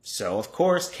all. So, of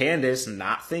course, Candace,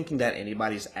 not thinking that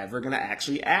anybody's ever going to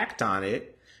actually act on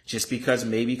it, just because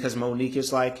Monique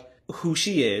is like who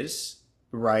she is,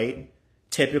 right?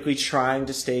 Typically trying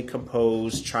to stay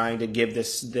composed, trying to give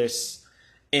this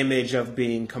image of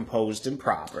being composed and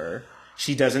proper.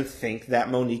 She doesn't think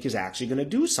that Monique is actually going to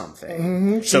do something.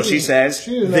 Mm-hmm. So she says,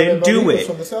 then do it.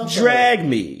 Drag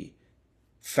me.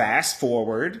 Fast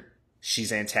forward.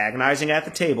 She's antagonizing at the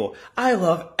table. I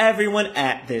love everyone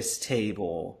at this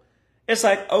table. It's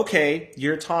like, okay,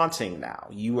 you're taunting now.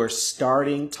 You are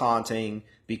starting taunting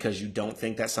because you don't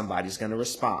think that somebody's going to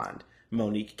respond.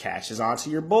 Monique catches onto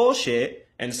your bullshit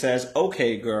and says,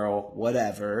 okay, girl,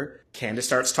 whatever. Candace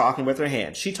starts talking with her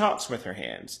hands. She talks with her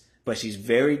hands. But it's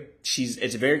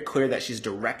very clear that she's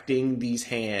directing these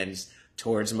hands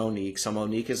towards Monique. So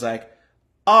Monique is like,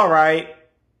 all right,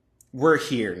 we're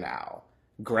here now.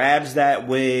 Grabs that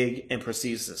wig and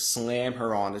proceeds to slam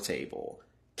her on the table.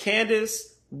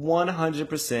 Candace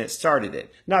 100% started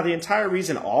it. Now, the entire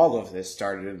reason all of this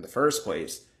started in the first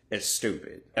place is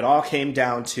stupid. It all came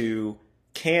down to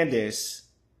Candace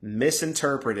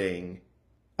misinterpreting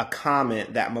a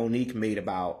comment that Monique made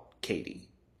about Katie.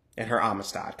 And her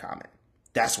Amistad comment.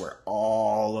 That's where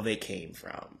all of it came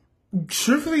from.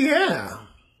 Truthfully, yeah.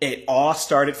 It all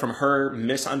started from her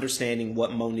misunderstanding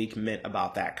what Monique meant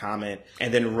about that comment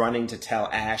and then running to tell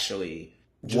Ashley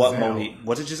what Monique...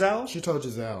 Was it Giselle? She told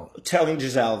Giselle. Telling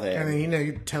Giselle that... And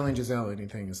then, telling Giselle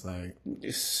anything is like...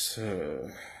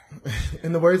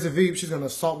 In the words of Veep, she's going to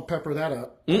salt and pepper that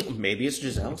up. Maybe it's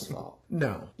Giselle's fault.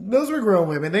 No. Those were grown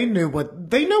women. They know what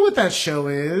that show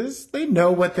is. They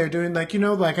know what they're doing. Like,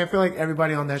 I feel like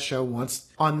everybody on that show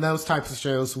on those types of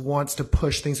shows wants to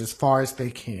push things as far as they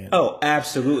can. Oh,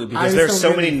 absolutely. Because there's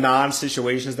so many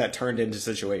non-situations that turned into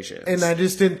situations. And I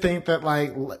just didn't think that,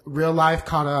 like, real life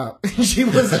caught up. She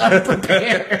was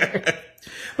unprepared.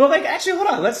 But like, actually, hold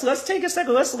on. Let's take a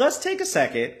second. Let's take a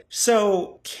second.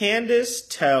 So Candace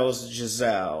tells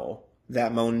Giselle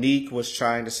that Monique was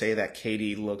trying to say that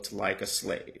Katie looked like a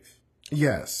slave.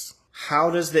 Yes. How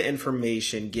does the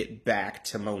information get back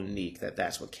to Monique that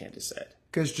that's what Candace said?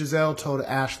 Because Giselle told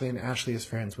Ashley, and Ashley is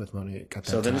friends with Monique at that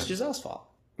So then time. it's Giselle's fault.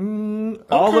 Okay.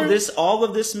 All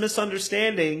of this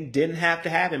misunderstanding didn't have to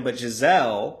happen, but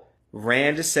Giselle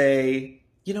ran to say,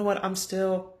 you know what? I'm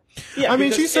still... Yeah, I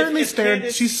mean, she certainly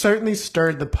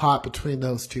stirred the pot between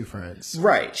those two friends.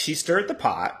 Right. She stirred the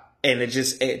pot, and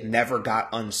it never got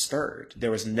unstirred.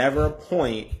 There was never a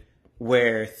point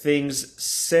where things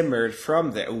simmered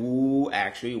from there. Ooh,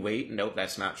 actually, wait, nope,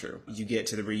 that's not true. You get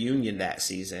to the reunion that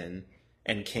season,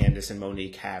 and Candace and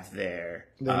Monique have their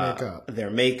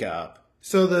makeup.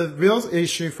 So the real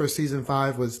issue for season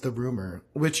 5 was the rumor,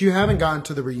 which you haven't gotten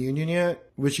to the reunion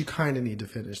yet, which you kind of need to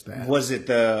finish that. Was it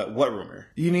what rumor?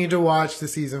 You need to watch the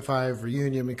season 5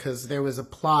 reunion because there was a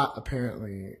plot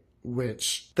apparently,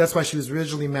 that's why she was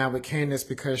originally mad with Candace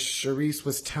because Charisse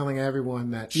was telling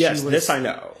everyone that this I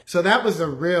know. So that was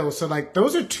so like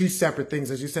those are two separate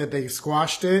things. As you said, they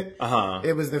squashed it. Uh-huh.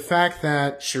 It was the fact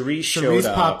that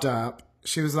Charisse popped up.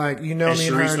 She was like, you know, And me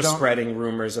and Charisse her was don't. spreading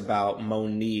rumors about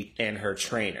Monique and her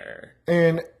trainer.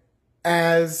 And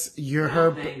as you're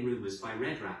her. Playing rumors by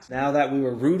Red Rat. Now that we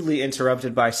were rudely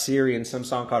interrupted by Siri in some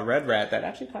song called Red Rat, that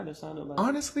actually kind of sounded like...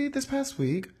 Honestly, this past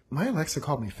week, my Alexa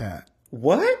called me fat.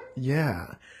 What?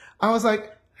 Yeah. I was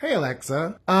like, hey,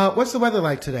 Alexa, what's the weather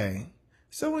like today?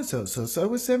 So-and-so, so it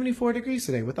was 74 degrees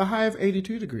today with a high of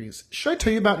 82 degrees. Should I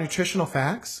tell you about nutritional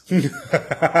facts?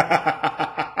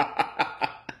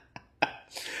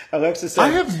 Alexa said... I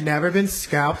have never been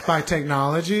scalped by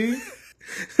technology.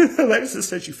 Alexa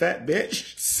said, you fat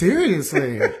bitch.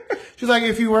 Seriously. She's like,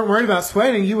 if you weren't worried about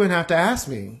sweating, you wouldn't have to ask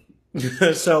me.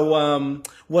 So,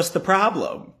 what's the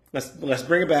problem? Let's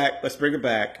bring it back. Let's bring it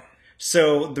back.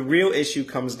 So the real issue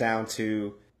comes down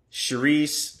to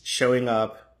Charisse showing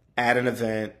up at an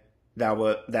event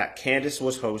that Candace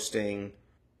was hosting,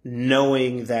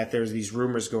 knowing that there's these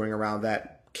rumors going around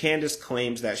that Candace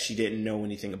claims that she didn't know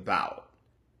anything about.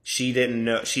 She didn't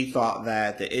know. She thought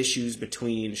that the issues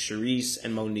between Charisse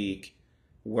and Monique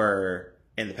were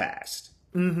in the past.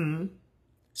 Mm-hmm.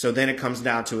 So then it comes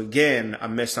down to, again, a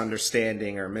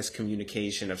misunderstanding or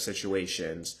miscommunication of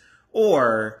situations,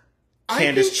 or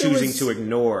Candace choosing to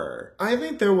ignore. I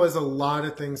think there was a lot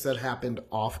of things that happened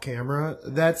off camera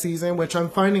that season, which I'm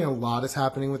finding a lot is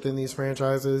happening within these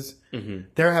franchises. Mm-hmm.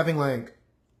 They're having like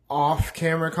off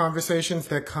camera conversations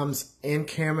that comes in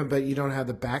camera, but you don't have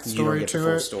the backstory You don't get to the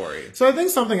full it. Story. So I think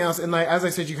something else, and like as I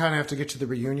said, you kind of have to get to the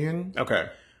reunion. Okay.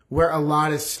 Where a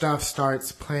lot of stuff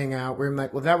starts playing out where I'm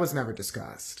like, well, that was never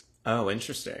discussed. Oh,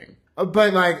 interesting.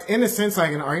 But like, in a sense,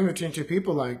 like an argument between two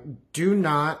people, like, do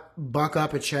not buck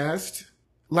up a chest.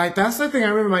 Like, that's the thing I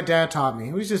remember my dad taught me.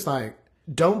 He was just like,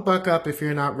 don't buck up if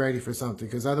you're not ready for something,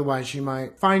 because otherwise you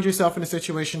might find yourself in a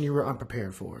situation you were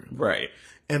unprepared for. Right.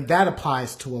 And that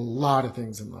applies to a lot of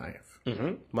things in life.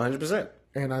 Mm-hmm. 100%.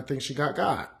 And I think she got.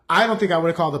 I don't think I would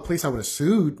have called the police. I would have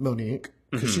sued Monique.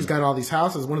 Because she's got all these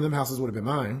houses. One of them houses would have been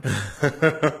mine.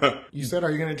 You said,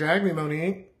 are you going to drag me,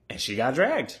 Monique? And she got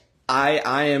dragged. I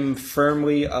am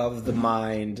firmly of the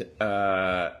mind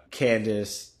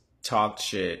Candace talked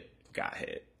shit, got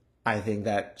hit. I think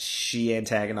that she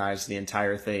antagonized the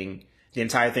entire thing. The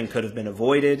entire thing could have been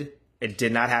avoided. It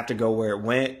did not have to go where it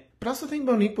went. But I also think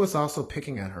Monique was also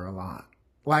picking at her a lot.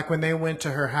 Like when they went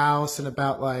to her house and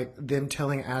about like them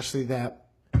telling Ashley that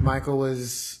Michael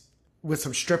was with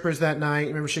some strippers that night.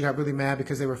 Remember, she got really mad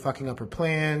because they were fucking up her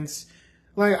plans.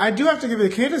 Like, I do have to give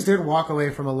it, Candace did walk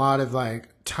away from a lot of, like,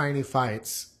 tiny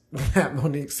fights that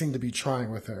Monique seemed to be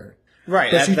trying with her.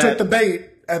 Right. But she took the bait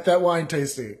at that wine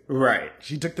tasting. Right.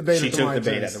 She took the bait at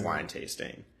the wine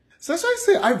tasting. So that's why I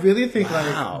say, I really think,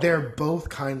 like, they're both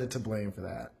kind of to blame for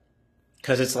that.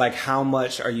 Because it's like, how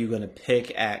much are you going to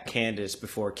pick at Candace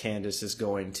before Candace is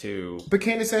going to... But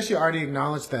Candace said she already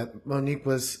acknowledged that Monique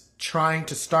was trying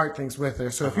to start things with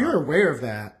her. So if you're aware of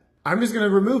that, I'm just going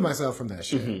to remove myself from that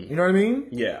shit. Mm-hmm. You know what I mean?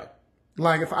 Yeah.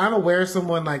 Like, if I'm aware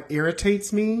someone, like,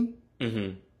 irritates me,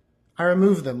 I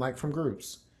remove them, like, from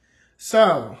groups.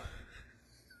 So...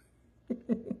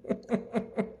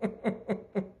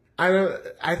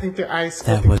 I think that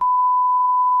That was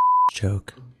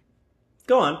joke.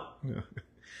 Go on.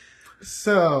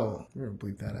 So, I'm going to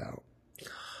bleep that out.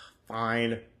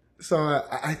 Fine. So,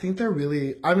 I think they're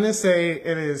really... I'm going to say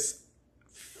it is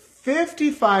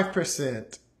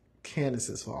 55%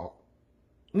 Candace's fault.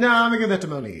 No, I'm going to give that to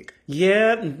Monique.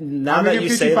 Yeah, now that you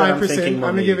say that, I'm thinking Monique.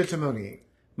 I'm going to give it to Monique.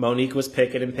 Monique was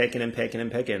picking and picking and picking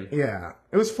and picking. Yeah.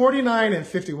 It was 49 and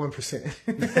 51%.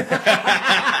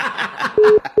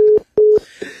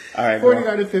 All right,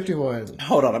 49 and 51.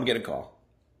 Hold on, I'm getting a call.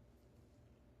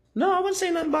 No, I wouldn't say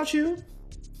nothing about you.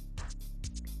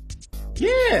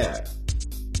 Yeah.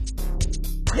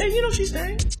 Yeah, you know she's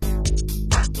saying.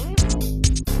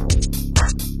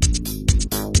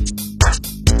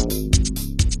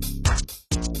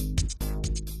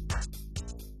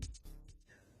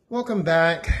 Welcome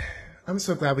back. I'm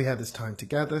so glad we had this time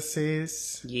together,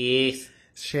 sis. Yes.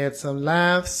 Shared some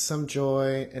laughs, some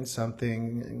joy, and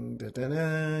something.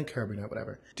 Kirby, not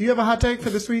whatever. Do you have a hot take for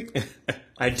this week?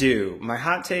 I do. My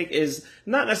hot take is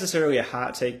not necessarily a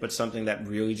hot take, but something that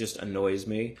really just annoys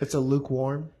me. It's a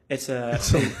lukewarm. It's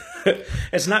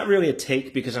not really a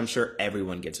take because I'm sure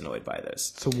everyone gets annoyed by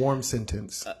this. It's a warm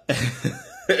sentence.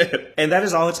 And that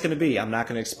is all it's going to be. I'm not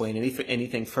going to explain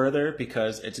anything further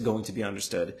because it's going to be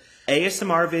understood.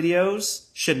 ASMR videos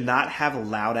should not have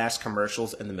loud-ass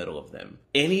commercials in the middle of them.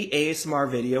 Any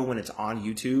ASMR video when it's on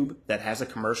YouTube that has a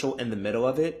commercial in the middle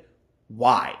of it,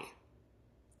 why?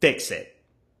 Fix it.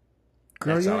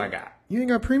 Girl, That's all I got. You ain't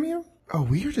got premium? Oh,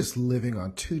 we are just living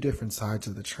on two different sides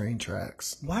of the train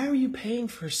tracks. Why are you paying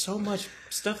for so much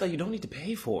stuff that you don't need to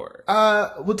pay for?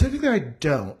 Well, technically I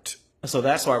don't. So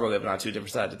that's why we're living on two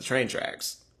different sides of the train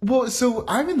tracks. Well, so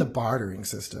I'm in the bartering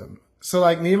system. So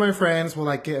like me and my friends will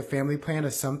like get a family plan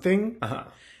of something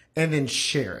and then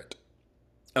share it.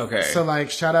 Okay. So like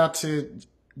shout out to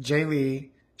Jay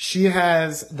Lee. She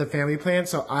has the family plan,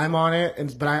 so I'm on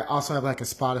it, but I also have like a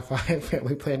Spotify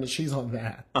family plan and she's on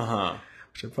that.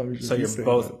 So you're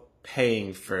both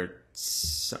paying for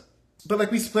some... But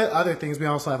like we split other things. We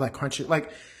also have like Crunchy.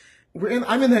 Like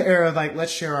I'm in the era of like,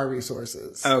 let's share our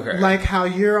resources. Okay. Like how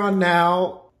you're on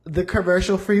now, the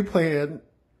commercial free plan.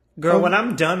 Girl, when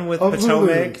I'm done with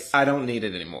Potomac, I don't need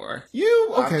it anymore.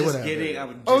 Whatever.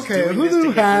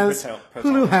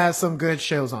 Hulu has some good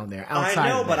shows on there. Outside I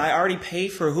know, but I already pay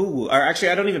for Hulu. Or actually,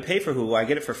 I don't even pay for Hulu. I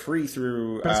get it for free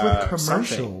through. But it's with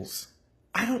commercials. Something.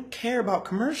 I don't care about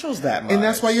commercials that much. And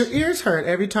that's why your ears hurt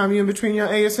every time you're in between your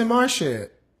ASMR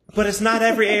shit. But it's not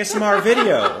every ASMR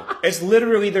video. It's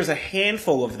literally, there's a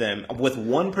handful of them with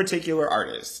one particular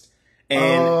artist. And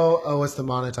it's the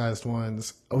monetized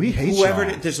ones. Oh, he hates whoever.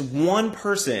 y'all. There's one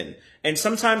person. And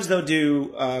sometimes they'll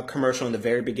do a commercial in the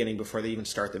very beginning before they even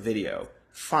start the video.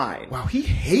 Fine. Wow, he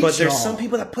hates But there's y'all. some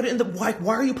people that put it in the...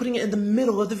 Why are you putting it in the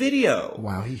middle of the video?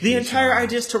 Wow, he hates The entire y'all.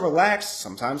 idea is to relax,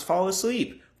 sometimes fall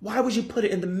asleep. Why would you put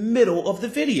it in the middle of the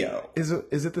video? Is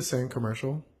it the same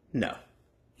commercial? No.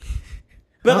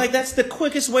 But like that's the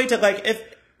quickest way to like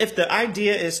if the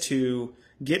idea is to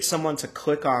get someone to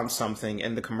click on something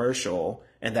in the commercial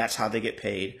and that's how they get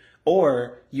paid,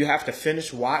 or you have to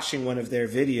finish watching one of their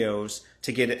videos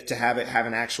to get it to have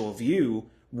an actual view,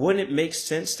 wouldn't it make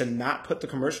sense to not put the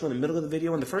commercial in the middle of the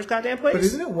video in the first goddamn place? But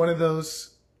isn't it one of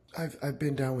those? I've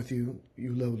been down with you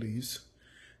lowlies.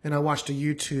 And I watched a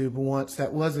YouTube once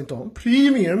that wasn't on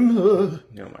premium. Oh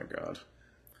my God.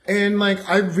 And like,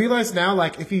 I realize now,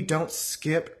 like, if you don't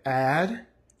skip ad,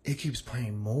 it keeps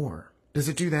playing more. Does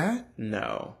it do that?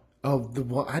 No. Oh,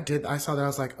 I saw that. I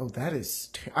was like, oh, that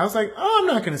is, I was like, oh, I'm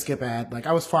not going to skip ad. Like,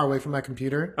 I was far away from my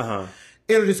computer.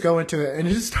 It'll just go into it. And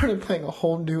it just started playing a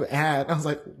whole new ad. I was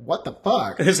like, what the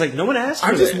fuck? It's like, no one asked for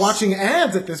I'm this. just watching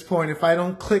ads at this point if I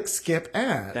don't click skip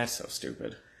ad. That's so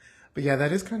stupid. But yeah,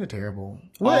 that is kind of terrible.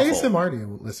 What ASMR do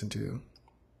you listen to?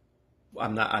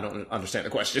 I don't understand the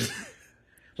question.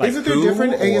 Like isn't there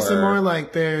different ASMR?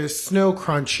 Like there's snow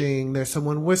crunching, there's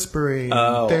someone whispering,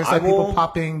 there's like people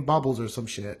popping bubbles or some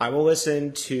shit. I will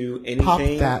listen to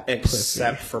anything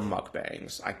except for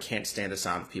mukbangs. I can't stand the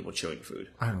sound of people chewing food.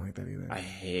 I don't like that either. I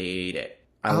hate it.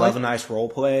 I love a nice role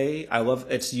play.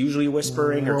 It's usually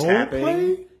whispering or tapping.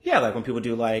 Play? Yeah, like when people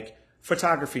do like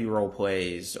photography role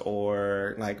plays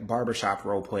or like barbershop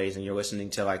role plays and you're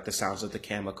listening to like the sounds of the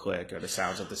camera click or the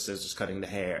sounds of the scissors cutting the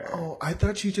hair. Oh, I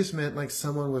thought you just meant like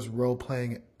someone was role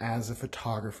playing as a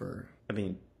photographer. I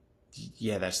mean,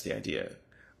 yeah, that's the idea.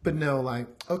 But no, like,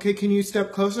 okay, can you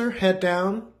step closer? Head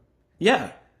down?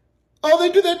 Yeah. Oh,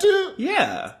 they do that too?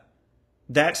 Yeah.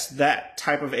 That's that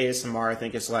type of ASMR. I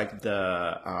think it's like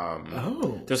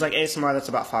the, there's like ASMR that's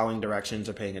about following directions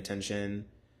or paying attention.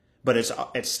 But it's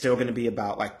still going to be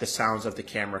about like the sounds of the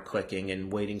camera clicking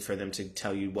and waiting for them to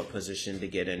tell you what position to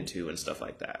get into and stuff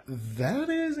like that. That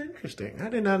is interesting. I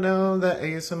did not know that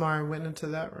ASMR went into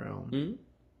that realm. Mm-hmm.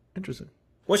 Interesting.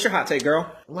 What's your hot take,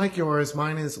 girl? Like yours,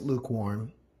 mine is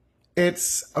lukewarm.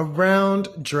 It's around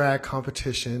drag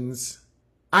competitions.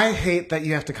 I hate that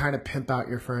you have to kind of pimp out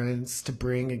your friends to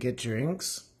bring and get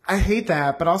drinks. I hate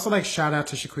that, but also like shout out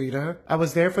to Shaquita. I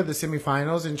was there for the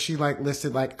semifinals and she like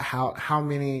listed like how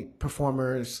many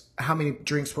performers, how many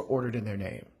drinks were ordered in their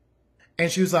name.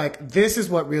 And she was like, this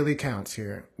is what really counts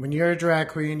here. When you're a drag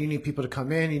queen, you need people to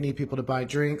come in, you need people to buy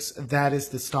drinks. That is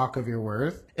the stock of your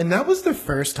worth. And that was the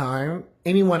first time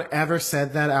anyone ever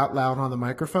said that out loud on the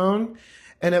microphone.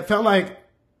 And it felt like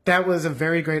that was a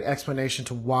very great explanation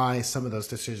to why some of those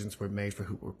decisions were made for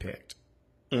who were picked.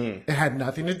 It had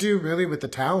nothing to do really with the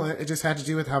talent. It just had to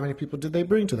do with how many people did they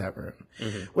bring to that room,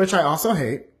 which I also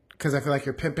hate because I feel like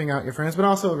you're pimping out your friends, but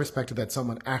also respected that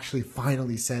someone actually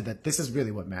finally said that this is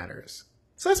really what matters.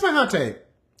 So that's my hot take.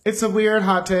 It's a weird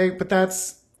hot take, but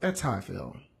that's how I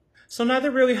feel. So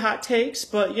neither really hot takes,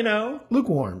 but you know,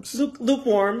 lukewarms.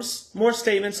 Lukewarms. More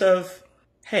statements of,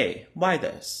 hey, why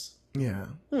this? Yeah.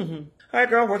 All right,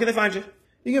 girl. Where can they find you?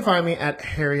 You can find me at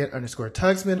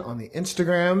Harriet_Tugsman on the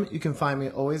Instagram. You can find me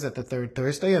always at the third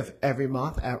Thursday of every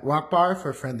month at Rock Bar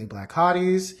for Friendly Black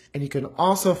Hotties. And you can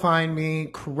also find me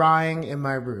crying in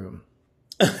my room.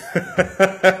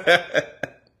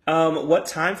 What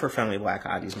time for Friendly Black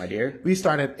Hotties, my dear? We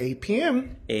start at 8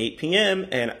 p.m. 8 p.m.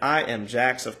 And I am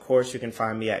Jax. Of course, you can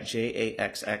find me at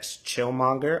JAXX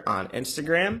Chillmonger on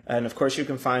Instagram. And of course, you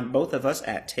can find both of us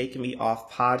at Take Me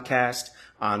Off Podcast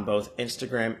on both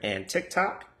Instagram and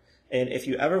TikTok. And if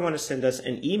you ever want to send us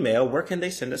an email, where can they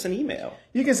send us an email?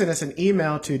 You can send us an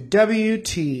email to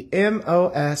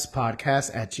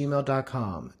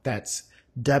WTMOSpodcast@gmail.com. That's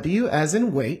W as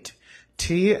in wait,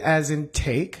 T as in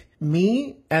take,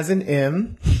 me as in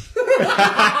M.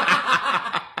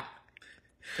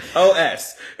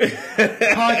 OS.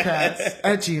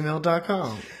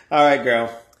 Podcast@gmail.com. All right,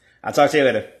 girl. I'll talk to you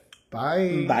later.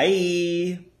 Bye.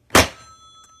 Bye.